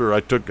asked her.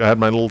 I had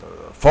my little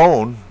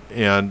phone,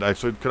 and I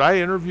said, could I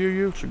interview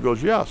you? She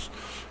goes, yes.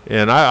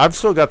 And I've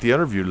still got the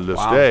interview to this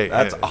day.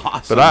 That's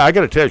awesome. But I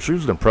got to tell you, she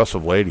was an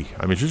impressive lady.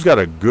 I mean, she's got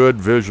a good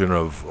vision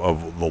of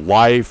the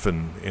life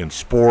and in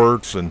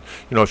sports. And,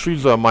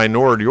 she's a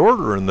minority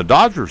order in the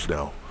Dodgers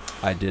now.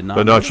 I did not.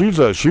 But no,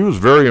 she was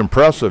very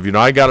impressive.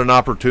 I got an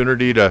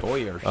opportunity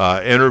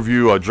to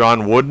interview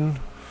John Wooden.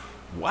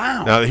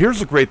 Wow. Now, here's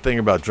the great thing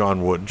about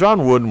John Wooden.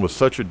 John Wooden was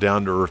such a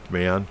down-to-earth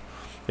man.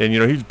 And,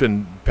 he's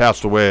been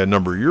passed away a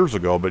number of years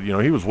ago, but,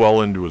 he was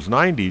well into his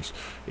 90s.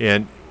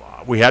 And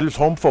we had his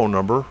home phone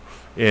number,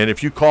 and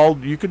if you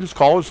called, you could just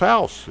call his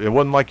house. It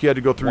wasn't like you had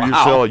to go through your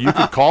cell. You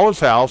could call his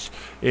house,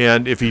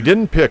 and if he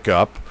didn't pick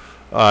up,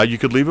 you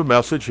could leave a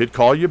message. He'd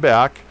call you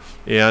back,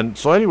 And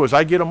so anyways,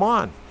 I get him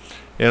on.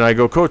 And I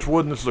go, Coach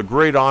Wooden, this is a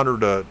great honor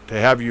to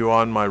have you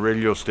on my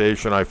radio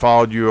station. I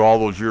followed you all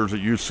those years at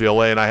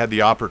UCLA, and I had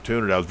the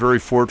opportunity. I was very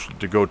fortunate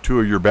to go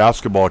 2 of your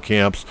basketball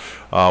camps,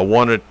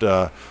 one at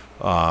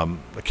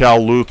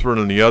Cal Lutheran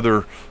and the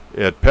other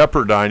at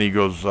Pepperdine. He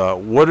goes,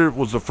 what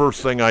was the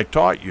first thing I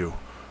taught you?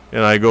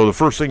 And I go, the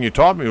first thing you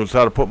taught me was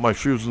how to put my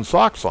shoes and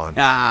socks on.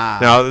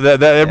 Now,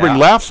 that everybody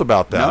laughs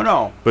about that.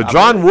 No. But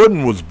John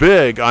Wooden was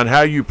big on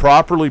how you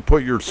properly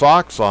put your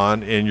socks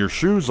on and your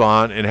shoes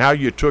on, and how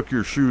you took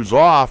your shoes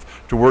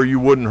off to where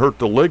you wouldn't hurt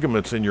the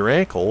ligaments in your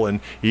ankle,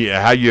 and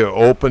how you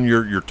open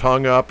your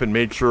tongue up and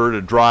made sure to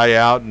dry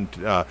out and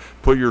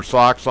put your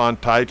socks on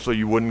tight so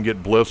you wouldn't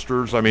get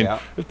blisters. I mean,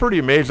 it's pretty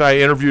amazing. I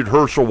interviewed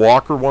Herschel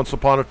Walker once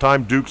upon a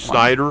time, Duke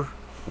Snider.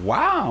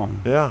 Wow.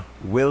 Yeah.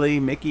 Willie,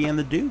 Mickey, and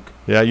the Duke.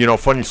 Yeah,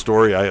 funny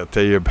story I'll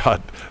tell you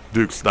about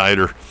Duke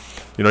Snider.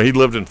 He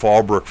lived in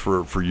Fallbrook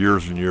for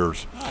years and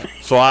years.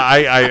 So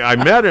I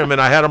met him,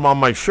 and I had him on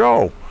my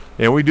show.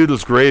 And we do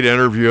this great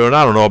interview, and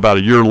I don't know, about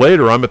a year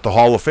later, I'm at the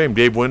Hall of Fame.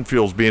 Dave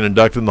Winfield's being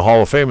inducted in the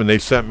Hall of Fame, and they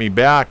sent me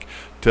back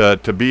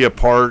to be a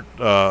part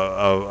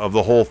of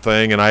the whole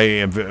thing. And I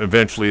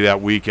eventually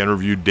that week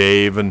interviewed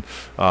Dave, and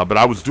but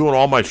I was doing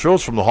all my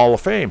shows from the Hall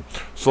of Fame.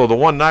 So the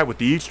one night with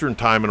the Eastern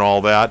time and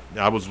all that,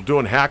 I was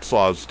doing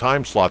Hacksaw's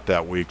time slot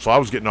that week, so I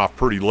was getting off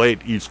pretty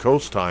late East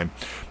Coast time.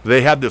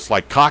 They had this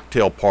like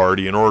cocktail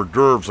party and hors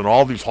d'oeuvres, and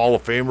all these Hall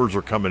of Famers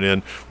are coming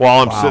in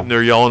while I'm sitting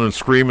there yelling and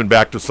screaming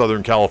back to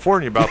Southern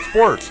California about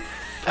sports.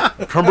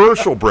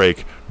 Commercial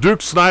break.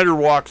 Duke Snider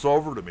walks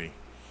over to me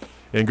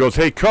and goes,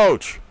 "Hey,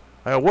 Coach."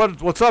 I go,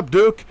 what's up,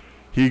 Duke?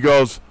 He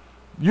goes,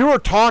 "You were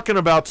talking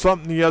about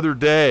something the other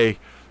day,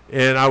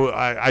 and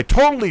I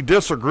totally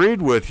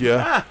disagreed with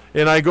you."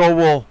 And I go,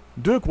 "Well,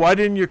 Duke, why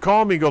didn't you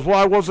call me?" He goes, "Well,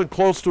 I wasn't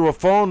close to a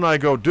phone." And I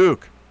go,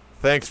 "Duke,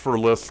 thanks for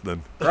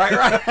listening." Right.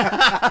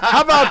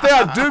 How about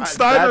that? Duke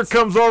Snider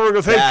comes over and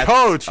goes, "Hey,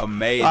 Coach,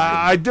 amazing.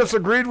 I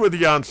disagreed with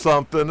you on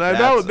something."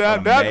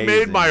 That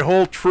made my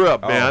whole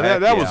trip, man. Heck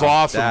that was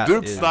awesome.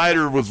 Duke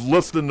Snider was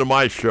listening to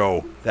my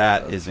show.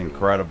 That is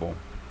incredible.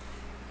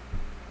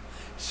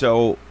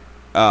 So,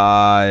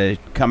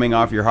 coming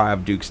off your high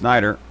of Duke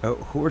Snider,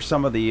 who are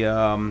some of the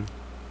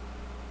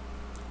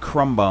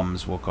crumb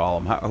bums, we'll call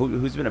them?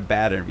 Who's been a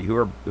bad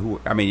interview? You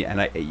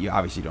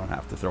obviously don't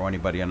have to throw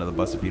anybody under the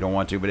bus if you don't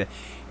want to, but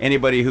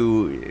anybody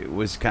who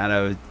was kind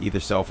of either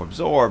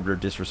self-absorbed or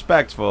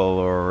disrespectful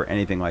or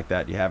anything like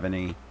that. Do you have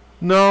any?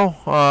 No,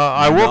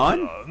 I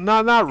will.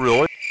 Not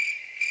really.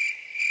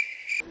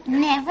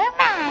 Never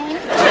mind.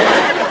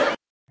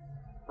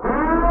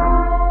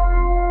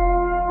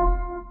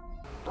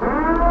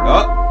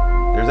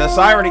 Oh, there's that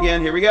siren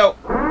again. Here we go.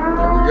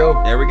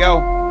 There we go.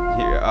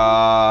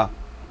 Here,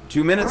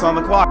 2 minutes on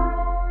the clock.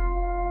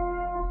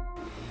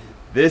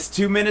 This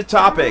 2-minute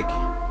topic: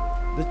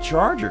 the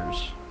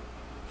Chargers.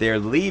 They're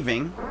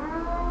leaving.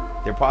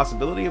 Their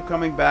possibility of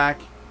coming back,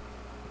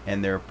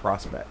 and their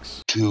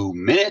prospects. 2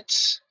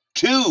 minutes.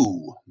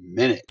 2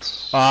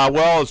 minutes.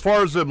 Well, as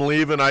far as them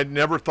leaving, I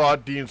never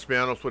thought Dean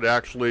Spanos would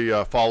actually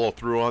follow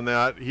through on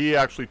that. He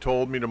actually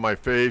told me to my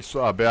face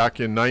back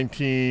in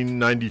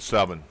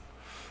 1997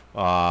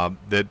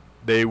 that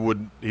he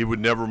would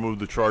never move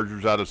the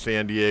Chargers out of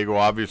San Diego.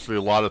 Obviously,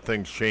 a lot of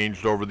things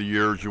changed over the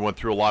years. You went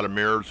through a lot of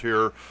mayors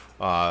here,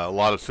 a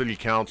lot of city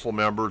council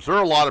members. There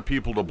are a lot of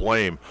people to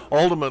blame.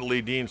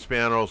 Ultimately, Dean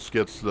Spanos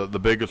gets the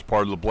biggest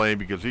part of the blame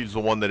because he's the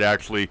one that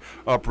actually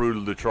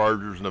uprooted the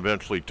Chargers and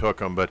eventually took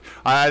them. But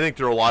I think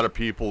there are a lot of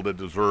people that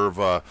deserve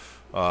a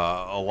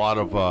lot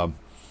of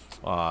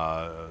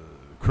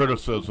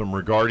criticism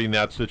regarding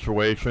that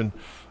situation.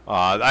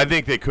 I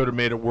think they could have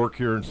made it work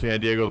here in San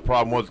Diego. The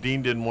problem was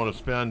Dean didn't want to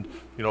spend,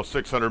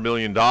 $600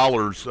 million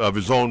of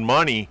his own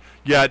money,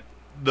 yet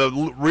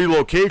the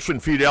relocation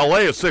fee to L.A.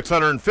 is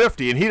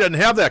 $650, and he doesn't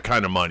have that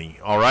kind of money,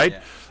 all right?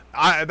 Yeah.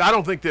 I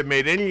don't think they've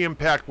made any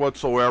impact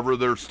whatsoever.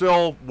 They're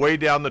still way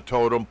down the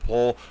totem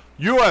pole.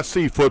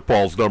 USC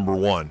football's number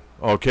one,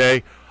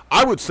 okay?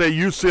 I would say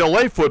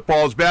UCLA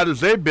football, as bad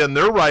as they've been,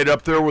 they're right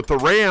up there with the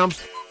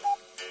Rams.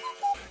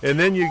 And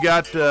then you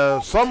got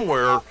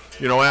somewhere,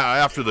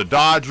 after the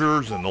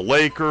Dodgers and the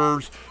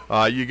Lakers,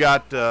 you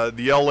got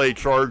the L.A.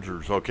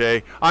 Chargers,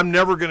 okay? I'm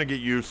never going to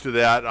get used to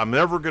that. I'm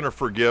never going to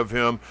forgive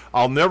him.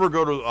 I'll never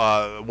go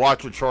to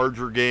watch a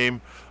Charger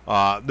game.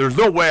 There's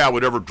no way I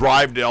would ever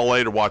drive to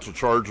L.A. to watch a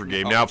Charger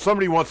game. Now, if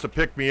somebody wants to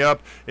pick me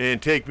up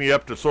and take me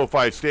up to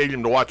SoFi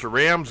Stadium to watch a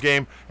Rams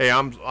game, hey,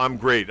 I'm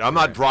great. I'm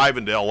not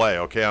driving to L.A.,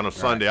 okay, on a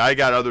Sunday. I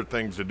got other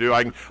things to do.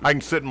 I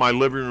can sit in my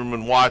living room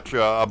and watch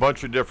a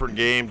bunch of different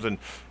games and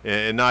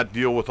not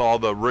deal with all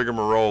the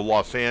rigmarole of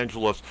Los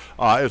Angeles.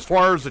 As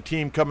far as the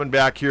team coming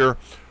back here,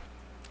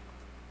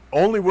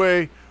 only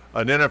way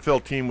an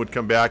NFL team would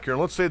come back here,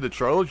 and let's use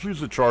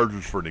the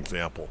Chargers for an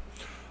example.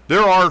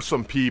 There are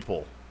some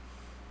people.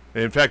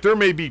 In fact, there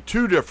may be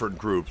two different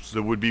groups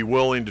that would be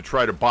willing to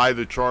try to buy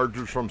the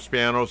Chargers from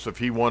Spanos if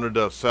he wanted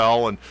to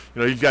sell. And,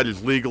 he's got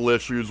his legal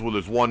issues with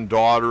his one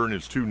daughter and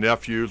his two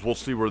nephews. We'll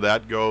see where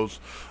that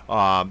goes.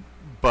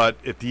 But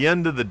at the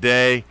end of the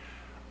day,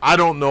 I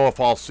don't know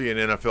if I'll see an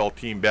NFL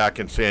team back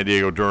in San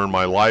Diego during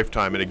my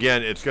lifetime. And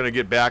again, it's going to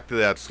get back to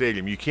that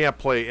stadium. You can't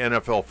play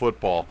NFL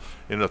football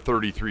in a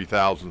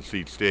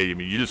 33,000-seat stadium.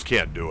 You just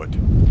can't do it.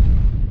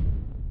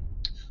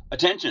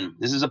 Attention,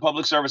 this is a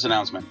public service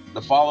announcement.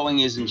 The following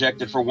is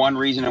injected for one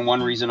reason and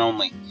one reason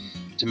only: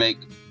 to make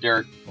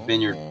Derek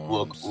Vineyard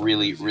look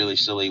really, really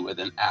silly with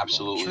an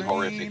absolutely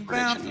horrific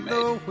prediction he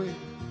made.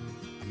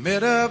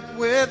 Met up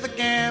with a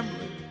gambler.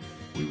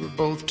 We were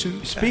both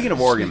too. Speaking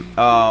of Oregon,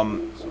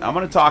 I'm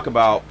going to talk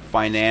about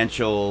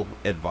financial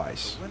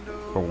advice,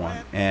 for one.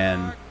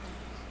 And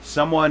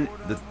someone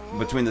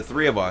between the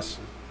three of us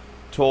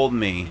told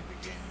me,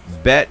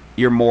 bet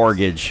your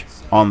mortgage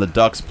on the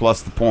Ducks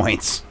plus the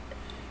points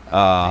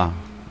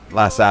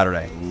last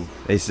Saturday.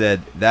 They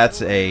said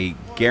that's a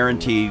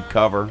guaranteed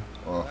cover.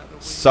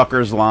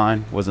 Sucker's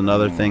line was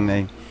another thing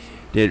they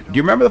did. Do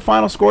you remember the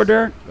final score,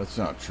 Derek? That's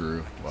not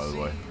true, by the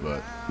way.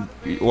 But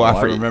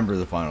I remember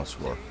the final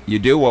score. You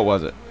do? What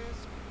was it?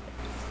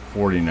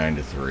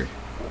 49-3.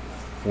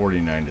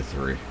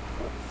 49-3.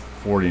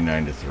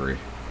 49-3.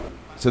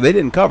 So they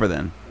didn't cover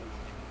then?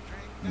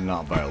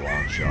 Not by a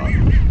long shot.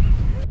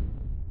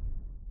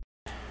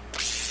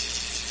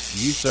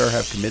 You, sir,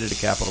 have committed a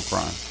capital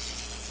crime.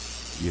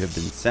 You have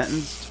been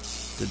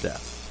sentenced to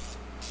death.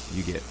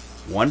 You get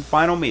one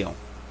final meal,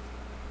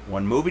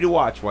 one movie to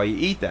watch while you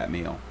eat that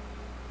meal,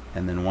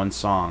 and then one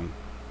song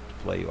to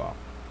play you off.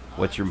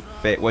 What's your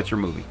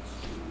movie?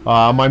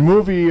 My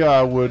movie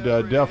would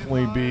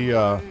definitely be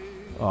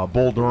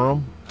Bull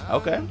Durham.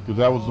 Okay. Because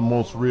that was the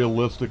most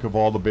realistic of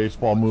all the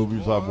baseball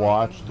movies I've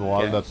watched. A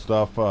lot of that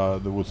stuff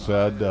that was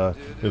said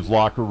is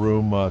locker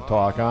room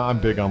talk. I'm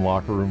big on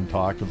locker room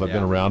talk because I've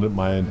been around it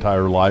my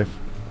entire life.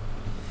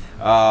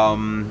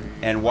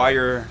 And while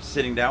you're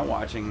sitting down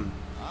watching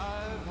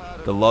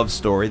the love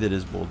story that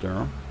is Bull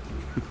Durham,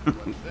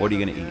 what are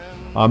you going to eat?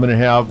 I'm going to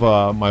have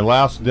my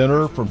last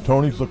dinner from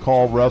Tony's The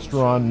Call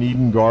restaurant in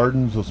Eden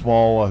Gardens, a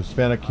small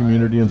Hispanic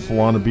community in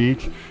Solana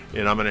Beach.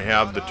 And I'm going to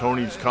have the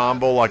Tony's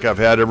combo like I've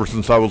had ever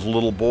since I was a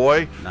little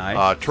boy.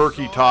 Nice.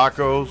 Turkey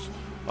tacos,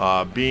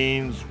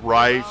 beans,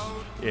 rice,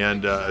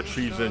 and a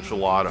cheese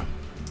enchilada.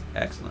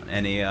 Excellent.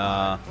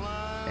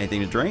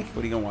 Anything to drink?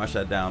 What are you going to wash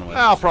that down with?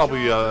 I'll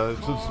probably,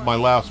 since it's my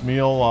last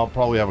meal, I'll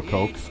probably have a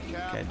Coke.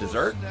 Okay.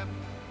 Dessert?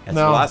 That's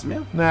No. the last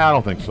meal? Nah, I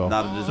don't think so.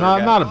 Not a dessert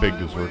guy? Not a big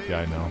dessert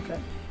guy, no. Okay.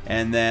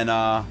 And then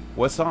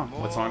what song?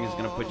 What song is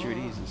going to put you at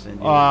ease and send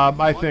you?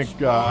 I think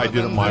I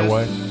Did It My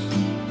Way.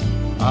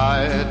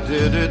 I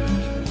did it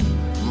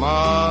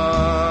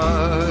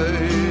my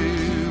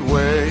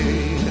way.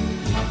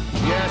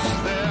 Yes,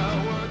 there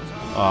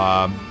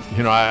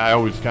were I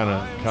always kind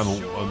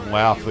of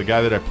laugh. The guy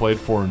that I played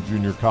for in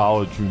junior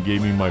college, who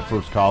gave me my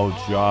first college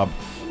job,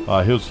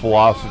 his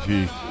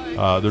philosophy: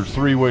 there's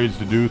three ways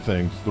to do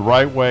things: the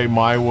right way,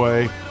 my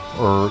way,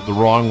 or the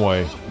wrong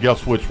way.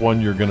 Guess which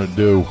one you're gonna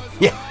do?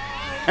 Yeah.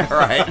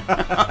 Right.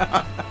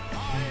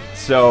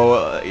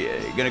 So, you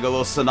going to go a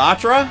little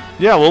Sinatra?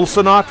 Yeah, a little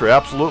Sinatra,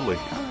 absolutely.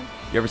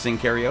 You ever sing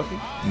karaoke?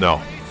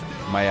 No.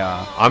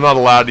 I'm not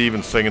allowed to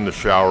even sing in the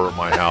shower at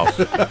my house.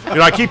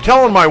 I keep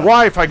telling my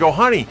wife, I go,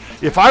 honey,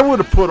 if I would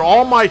have put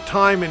all my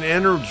time and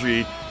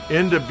energy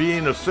into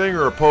being a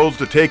singer opposed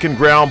to taking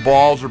ground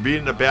balls or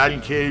being in a batting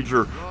cage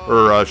or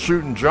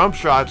shooting jump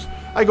shots,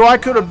 I go, I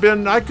could have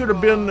been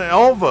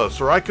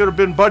Elvis, or I could have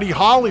been Buddy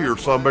Holly or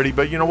somebody,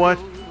 but you know what?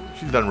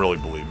 She doesn't really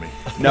believe me.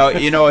 No,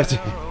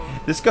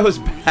 this goes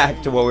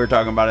back to what we were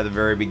talking about at the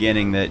very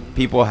beginning, that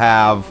people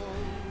have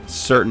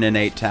certain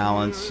innate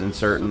talents and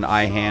certain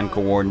eye-hand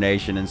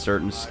coordination and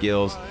certain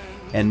skills,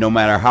 and no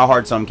matter how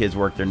hard some kids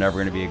work, they're never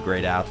going to be a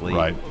great athlete.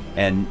 Right.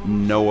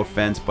 And no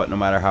offense, but no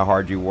matter how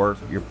hard you work,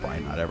 you're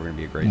probably not ever going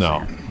to be a great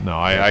singer. No,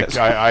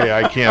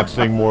 I can't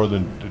sing more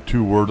than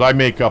 2 words. I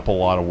make up a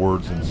lot of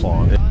words in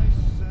songs.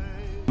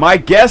 My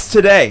guest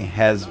today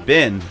has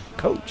been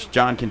Coach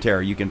John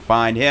Kentera. You can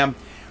find him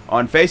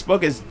on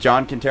Facebook as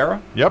John Kentera.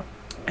 Yep.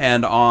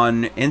 And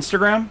on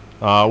Instagram?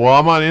 Well,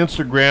 I'm on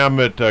Instagram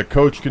at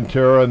Coach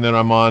Kentera, and then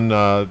I'm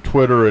on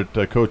Twitter at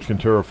Coach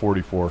Kentera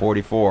 44.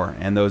 44.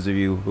 And those of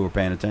you who are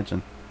paying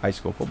attention, high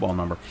school football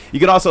number. You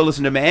can also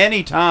listen to me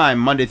anytime,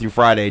 Monday through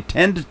Friday,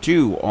 10 to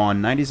 2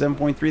 on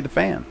 97.3 The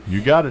Fan.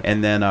 You got it.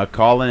 And then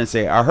call in and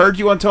say, I heard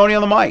you on Tony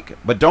on the mic.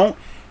 But don't,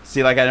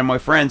 see, like I did my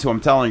friends who I'm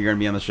telling you're going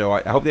to be on the show,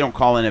 I hope they don't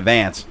call in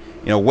advance.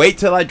 Wait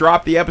till I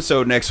drop the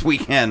episode next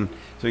weekend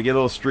so we get a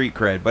little street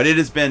cred. But it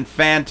has been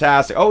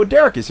fantastic. Oh,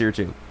 Derek is here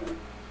too.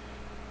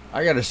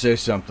 I got to say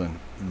something.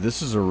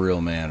 This is a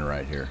real man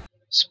right here.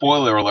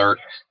 Spoiler alert,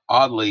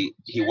 oddly,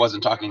 he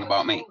wasn't talking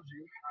about me.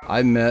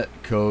 I met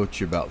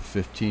Coach about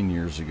 15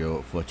 years ago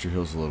at Fletcher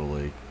Hills Little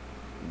League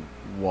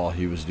while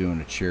he was doing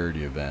a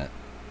charity event.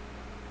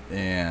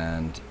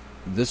 And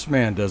this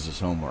man does his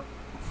homework.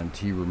 And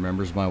he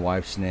remembers my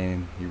wife's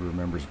name. He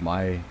remembers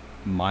my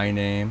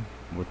name,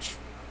 which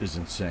is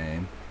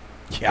insane.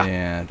 Yeah.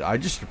 And I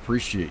just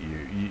appreciate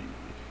you.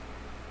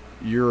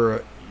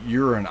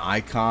 You're an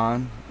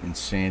icon in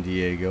San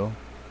Diego,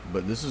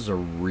 but this is a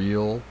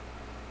real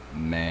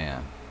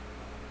man.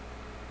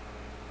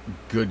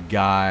 Good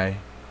guy,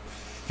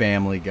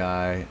 family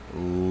guy,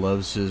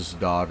 loves his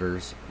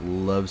daughters,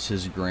 loves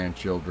his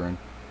grandchildren,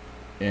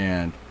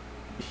 and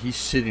he's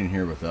sitting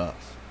here with us.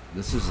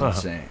 This is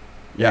insane.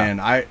 Yeah. And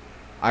I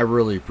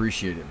really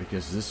appreciate it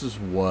because this is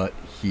what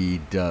he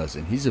does,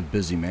 and he's a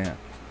busy man.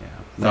 Yeah.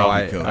 No,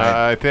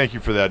 I thank you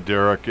for that,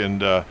 Derek,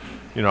 and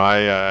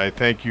I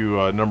thank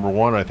you. Number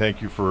one, I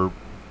thank you for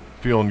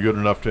feeling good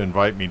enough to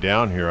invite me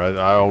down here.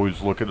 I always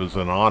look at it as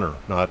an honor,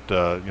 not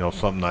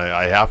something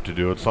I have to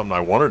do. It's something I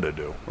wanted to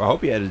do. Well, I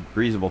hope you had a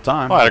reasonable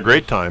time. I had a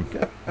great time.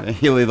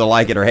 You'll either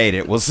like it or hate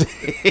it. We'll see.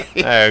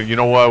 Hey, you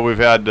know what? We've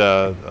had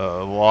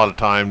a lot of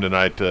time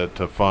tonight to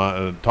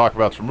talk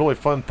about some really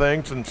fun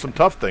things and some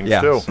tough things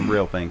too. Some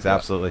real things,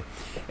 absolutely.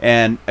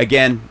 And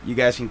again, you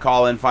guys can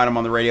call in, find him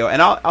on the radio,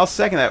 and I'll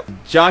second that.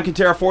 John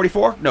Kentera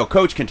 44? No,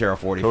 Coach Kentera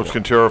 44. Coach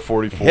Kentera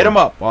 44. Hit him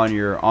up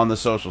on the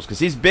socials because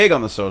he's big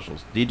on the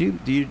socials. Do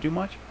you do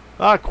much?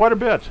 Quite a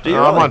bit. Do you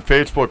I'm really? on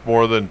Facebook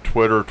more than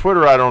Twitter.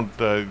 Twitter, I don't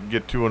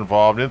get too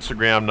involved.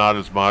 Instagram, not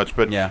as much.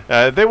 But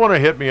if they want to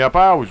hit me up,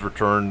 I always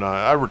return.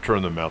 I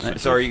return the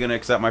messages. So, are you going to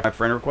accept my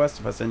friend request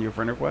if I send you a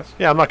friend request?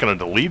 Yeah, I'm not going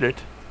to delete it.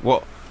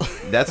 Well,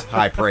 that's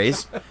high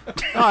praise.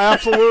 No,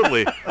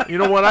 absolutely. You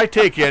know what? I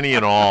take any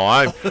and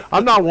all.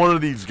 I'm not one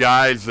of these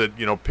guys that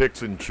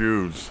picks and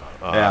choose.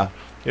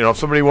 If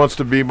somebody wants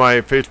to be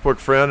my Facebook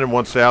friend and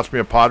wants to ask me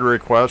a Padre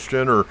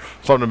question or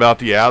something about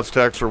the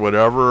Aztecs or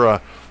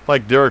whatever,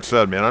 like Derek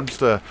said, man, I'm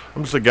just a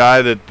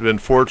guy that's been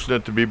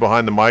fortunate to be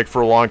behind the mic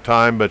for a long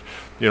time. But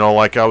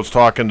like I was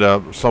talking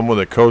to someone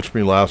that coached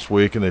me last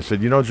week, and they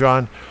said,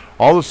 John,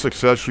 all the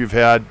success you've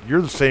had,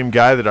 you're the same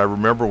guy that I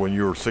remember when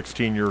you were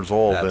 16 years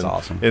old. That's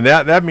awesome. And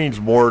that means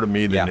more to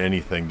me than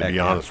anything, to be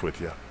honest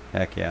with you.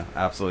 Heck yeah,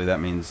 absolutely. That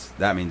means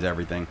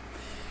everything.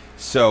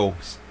 So,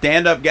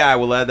 stand-up guy,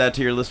 we'll add that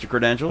to your list of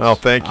credentials. Oh,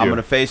 thank you. I'm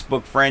going to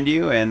Facebook friend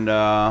you, and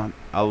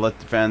I'll let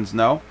the fans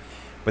know.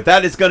 But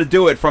that is going to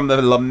do it from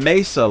the La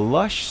Mesa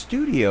Lush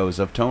Studios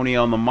of Tony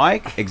on the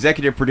Mic.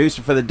 Executive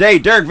producer for the day,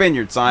 Derek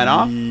Vineyard, sign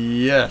off.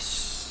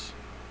 Yes.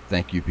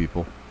 Thank you,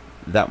 people.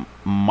 That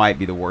might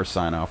be the worst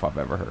sign-off I've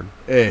ever heard.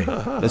 Hey.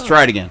 Let's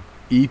try it again.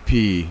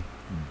 EP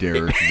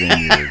Derek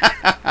Vineyard.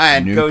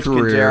 And New Coach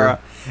career. Kentera.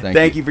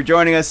 Thank you for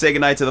joining us. Say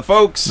goodnight to the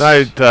folks.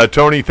 Night,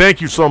 Tony. Thank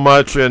you so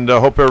much, and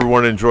hope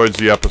everyone enjoys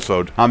the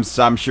episode. I'm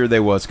sure they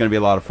will. It's going to be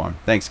a lot of fun.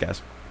 Thanks,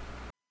 guys.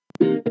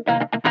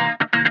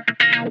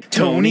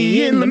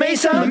 Tony in La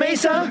Mesa.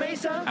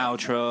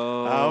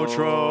 Outro.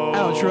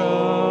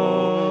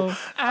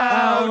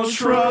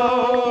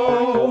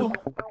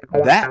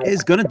 That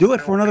is going to do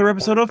it for another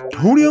episode of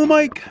Tony on the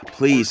Mic.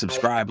 Please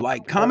subscribe,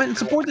 like, comment, and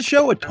support the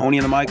show at Tony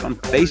on the Mic on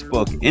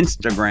Facebook,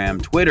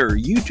 Instagram, Twitter,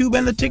 YouTube,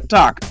 and the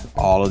TikTok.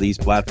 All of these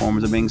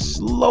platforms are being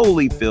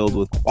slowly filled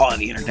with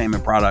quality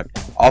entertainment product.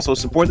 Also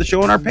support the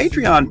show on our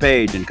Patreon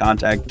page and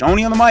contact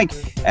Tony on the Mic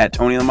at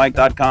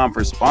TonyOnTheMic.com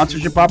for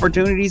sponsorship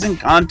opportunities and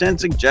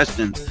content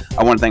suggestions.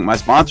 I want to thank my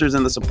sponsors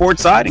and the support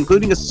side,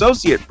 including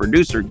associate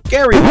producer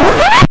Gary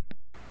Moore.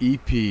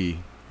 EP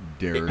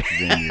Derek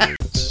Vineyard.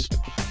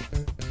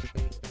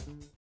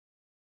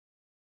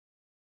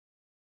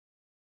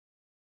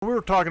 We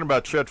were talking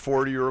about Chet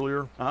Forty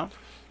earlier. Uh-huh.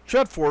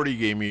 Chet Forty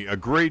gave me a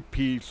great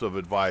piece of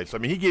advice. I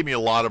mean, he gave me a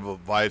lot of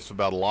advice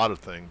about a lot of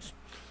things.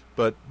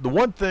 But the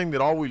one thing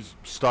that always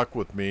stuck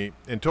with me,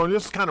 and Tony,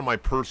 this is kind of my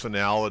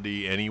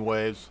personality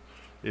anyways,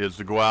 is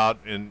to go out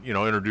and,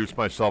 introduce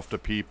myself to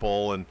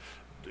people. And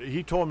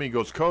he told me, he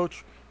goes,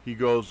 Coach, he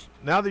goes,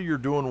 now that you're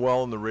doing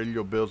well in the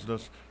radio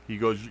business, he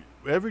goes,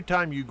 every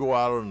time you go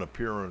out on an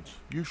appearance,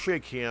 you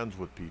shake hands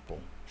with people.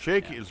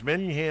 Shake as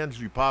many hands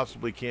as you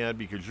possibly can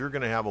because you're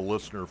going to have a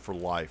listener for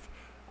life.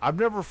 I've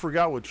never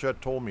forgot what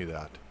Chet told me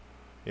that.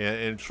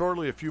 And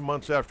shortly, a few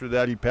months after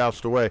that, he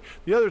passed away.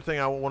 The other thing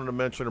I wanted to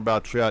mention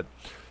about Chet,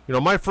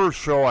 my first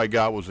show I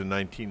got was in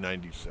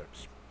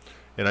 1996.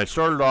 And I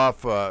started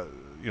off, I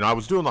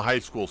was doing the high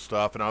school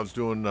stuff, and I was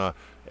doing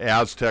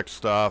Aztec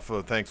stuff,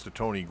 thanks to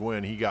Tony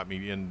Gwynn. He got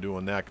me in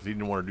doing that because he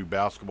didn't want to do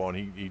basketball,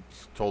 and he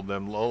told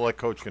them, let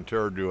Coach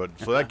Kentera do it.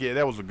 So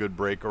that was a good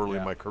break early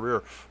in my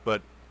career.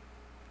 But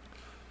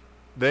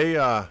they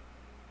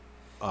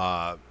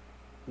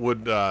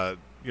would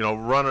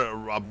run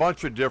a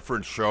bunch of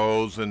different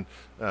shows, and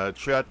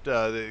Chet,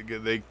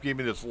 they gave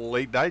me this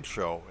late night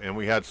show, and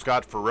we had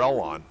Scott Ferrell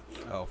on.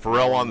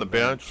 Ferrell on the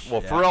bench. Well,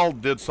 Ferrell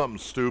did something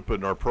stupid,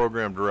 and our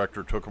program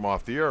director took him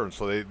off the air, and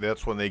so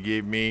that's when they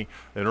gave me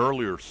an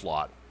earlier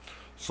slot.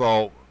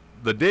 So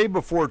the day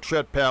before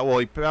Chet passed,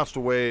 he passed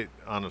away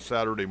on a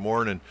Saturday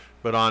morning,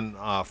 but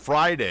on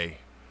Friday,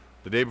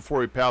 the day before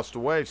he passed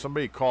away,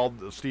 somebody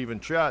called Steve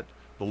and Chet,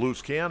 the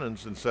Loose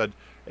Cannons, and said,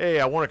 hey,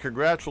 I want to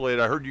congratulate.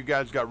 I heard you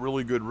guys got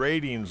really good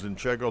ratings. And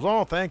Chet goes,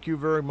 oh, thank you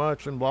very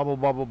much, and blah, blah,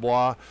 blah, blah,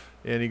 blah.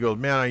 And he goes,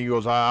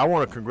 I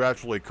want to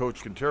congratulate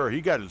Coach Kentera.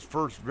 He got his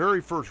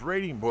very first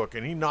rating book,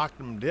 and he knocked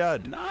him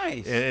dead.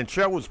 Nice. And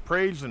Chet was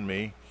praising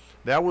me.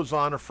 That was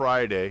on a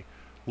Friday.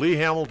 Lee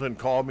Hamilton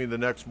called me the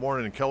next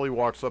morning, and Kelly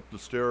walks up the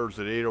stairs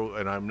at 8:00,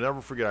 and I'll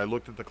never forget, I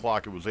looked at the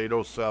clock. It was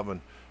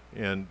 8:07.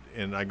 And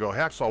I go,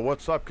 Hacksaw,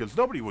 what's up? Because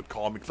nobody would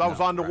call me because I was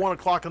on to 1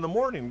 o'clock in the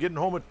morning, getting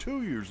home at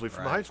 2 usually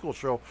from the high school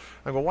show.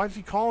 I go, why is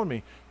he calling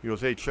me? He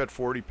goes, hey, Chet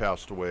Forty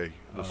passed away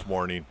this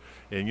morning.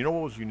 And you know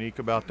what was unique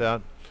about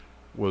that?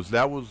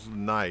 That was the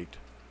night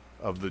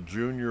of the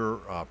junior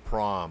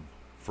prom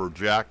for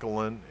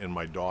Jacqueline and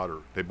my daughter.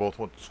 They both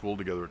went to school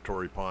together at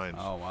Torrey Pines.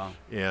 Oh, wow.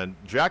 And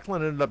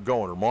Jacqueline ended up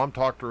going. Her mom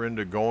talked her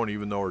into going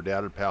even though her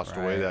dad had passed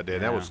away that day.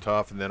 And that was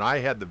tough. And then I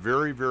had the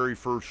very, very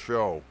first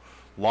show,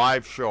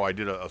 live show. I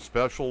did a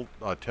special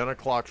 10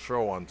 o'clock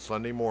show on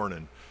Sunday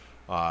morning.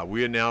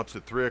 We announced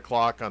at 3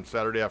 o'clock on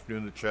Saturday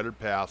afternoon that Chet had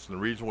passed. And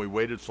the reason we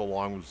waited so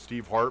long was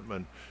Steve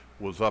Hartman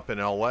was up in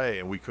L.A.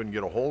 and we couldn't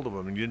get a hold of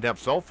him. And you didn't have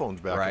cell phones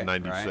back in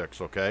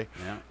 96, okay?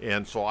 Yeah.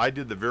 And so I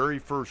did the very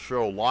first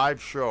show,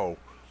 live show,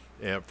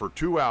 and for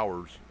 2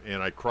 hours.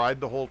 And I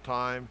cried the whole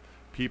time.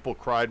 People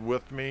cried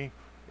with me.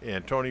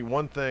 And, Tony,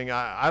 one thing,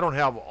 I don't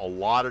have a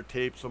lot of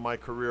tapes of my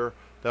career.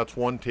 That's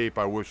one tape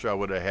I wish I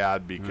would have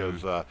had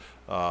because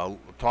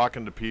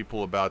talking to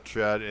people about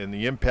Chet and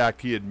the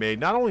impact he had made,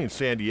 not only in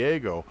San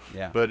Diego,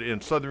 but in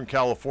Southern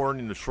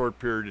California in a short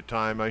period of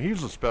time.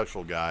 He's a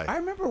special guy. I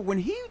remember when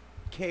he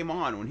came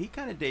on, when he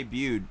kind of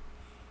debuted,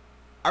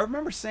 I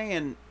remember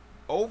saying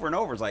over and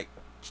over, it's like,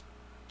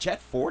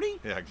 Chet 40?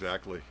 Yeah,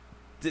 exactly.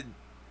 Did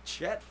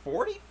Chet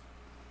 40?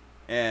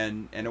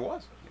 And it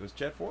was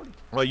Chet 40.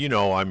 Well, you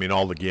know, I mean,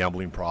 all the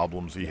gambling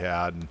problems he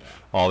had and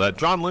all that.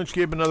 John Lynch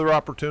gave him another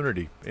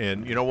opportunity,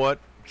 and you know what?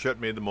 Chet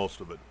made the most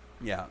of it.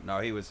 Yeah, no,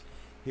 he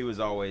was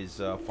always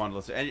fun to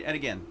listen. And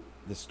again,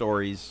 the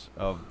stories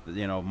of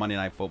Monday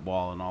Night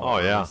Football and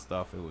all that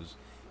stuff.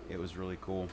 It was really cool.